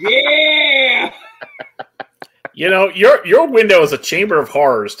 Yeah! You know, your window is a chamber of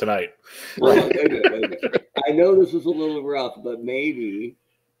horrors tonight. Well, wait a minute. I know this is a little rough, but maybe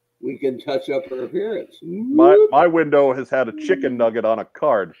we can touch up her appearance. My window has had a chicken nugget on a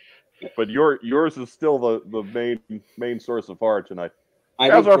card, but yours is still the main source of horror tonight. I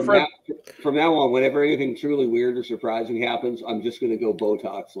think from now on, whenever anything truly weird or surprising happens, I'm just going to go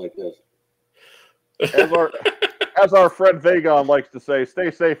Botox like this. As our friend Vagon likes to say,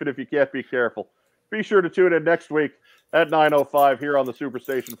 stay safe, and if you can't, be careful. Be sure to tune in next week at 9:05 here on the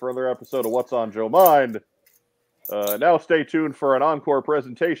Superstation for another episode of What's on Joe Mind. Now stay tuned for an encore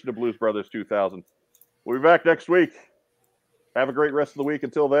presentation of Blues Brothers 2000. We'll be back next week. Have a great rest of the week.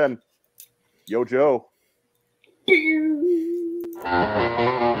 Until then, yo, Joe. Pew!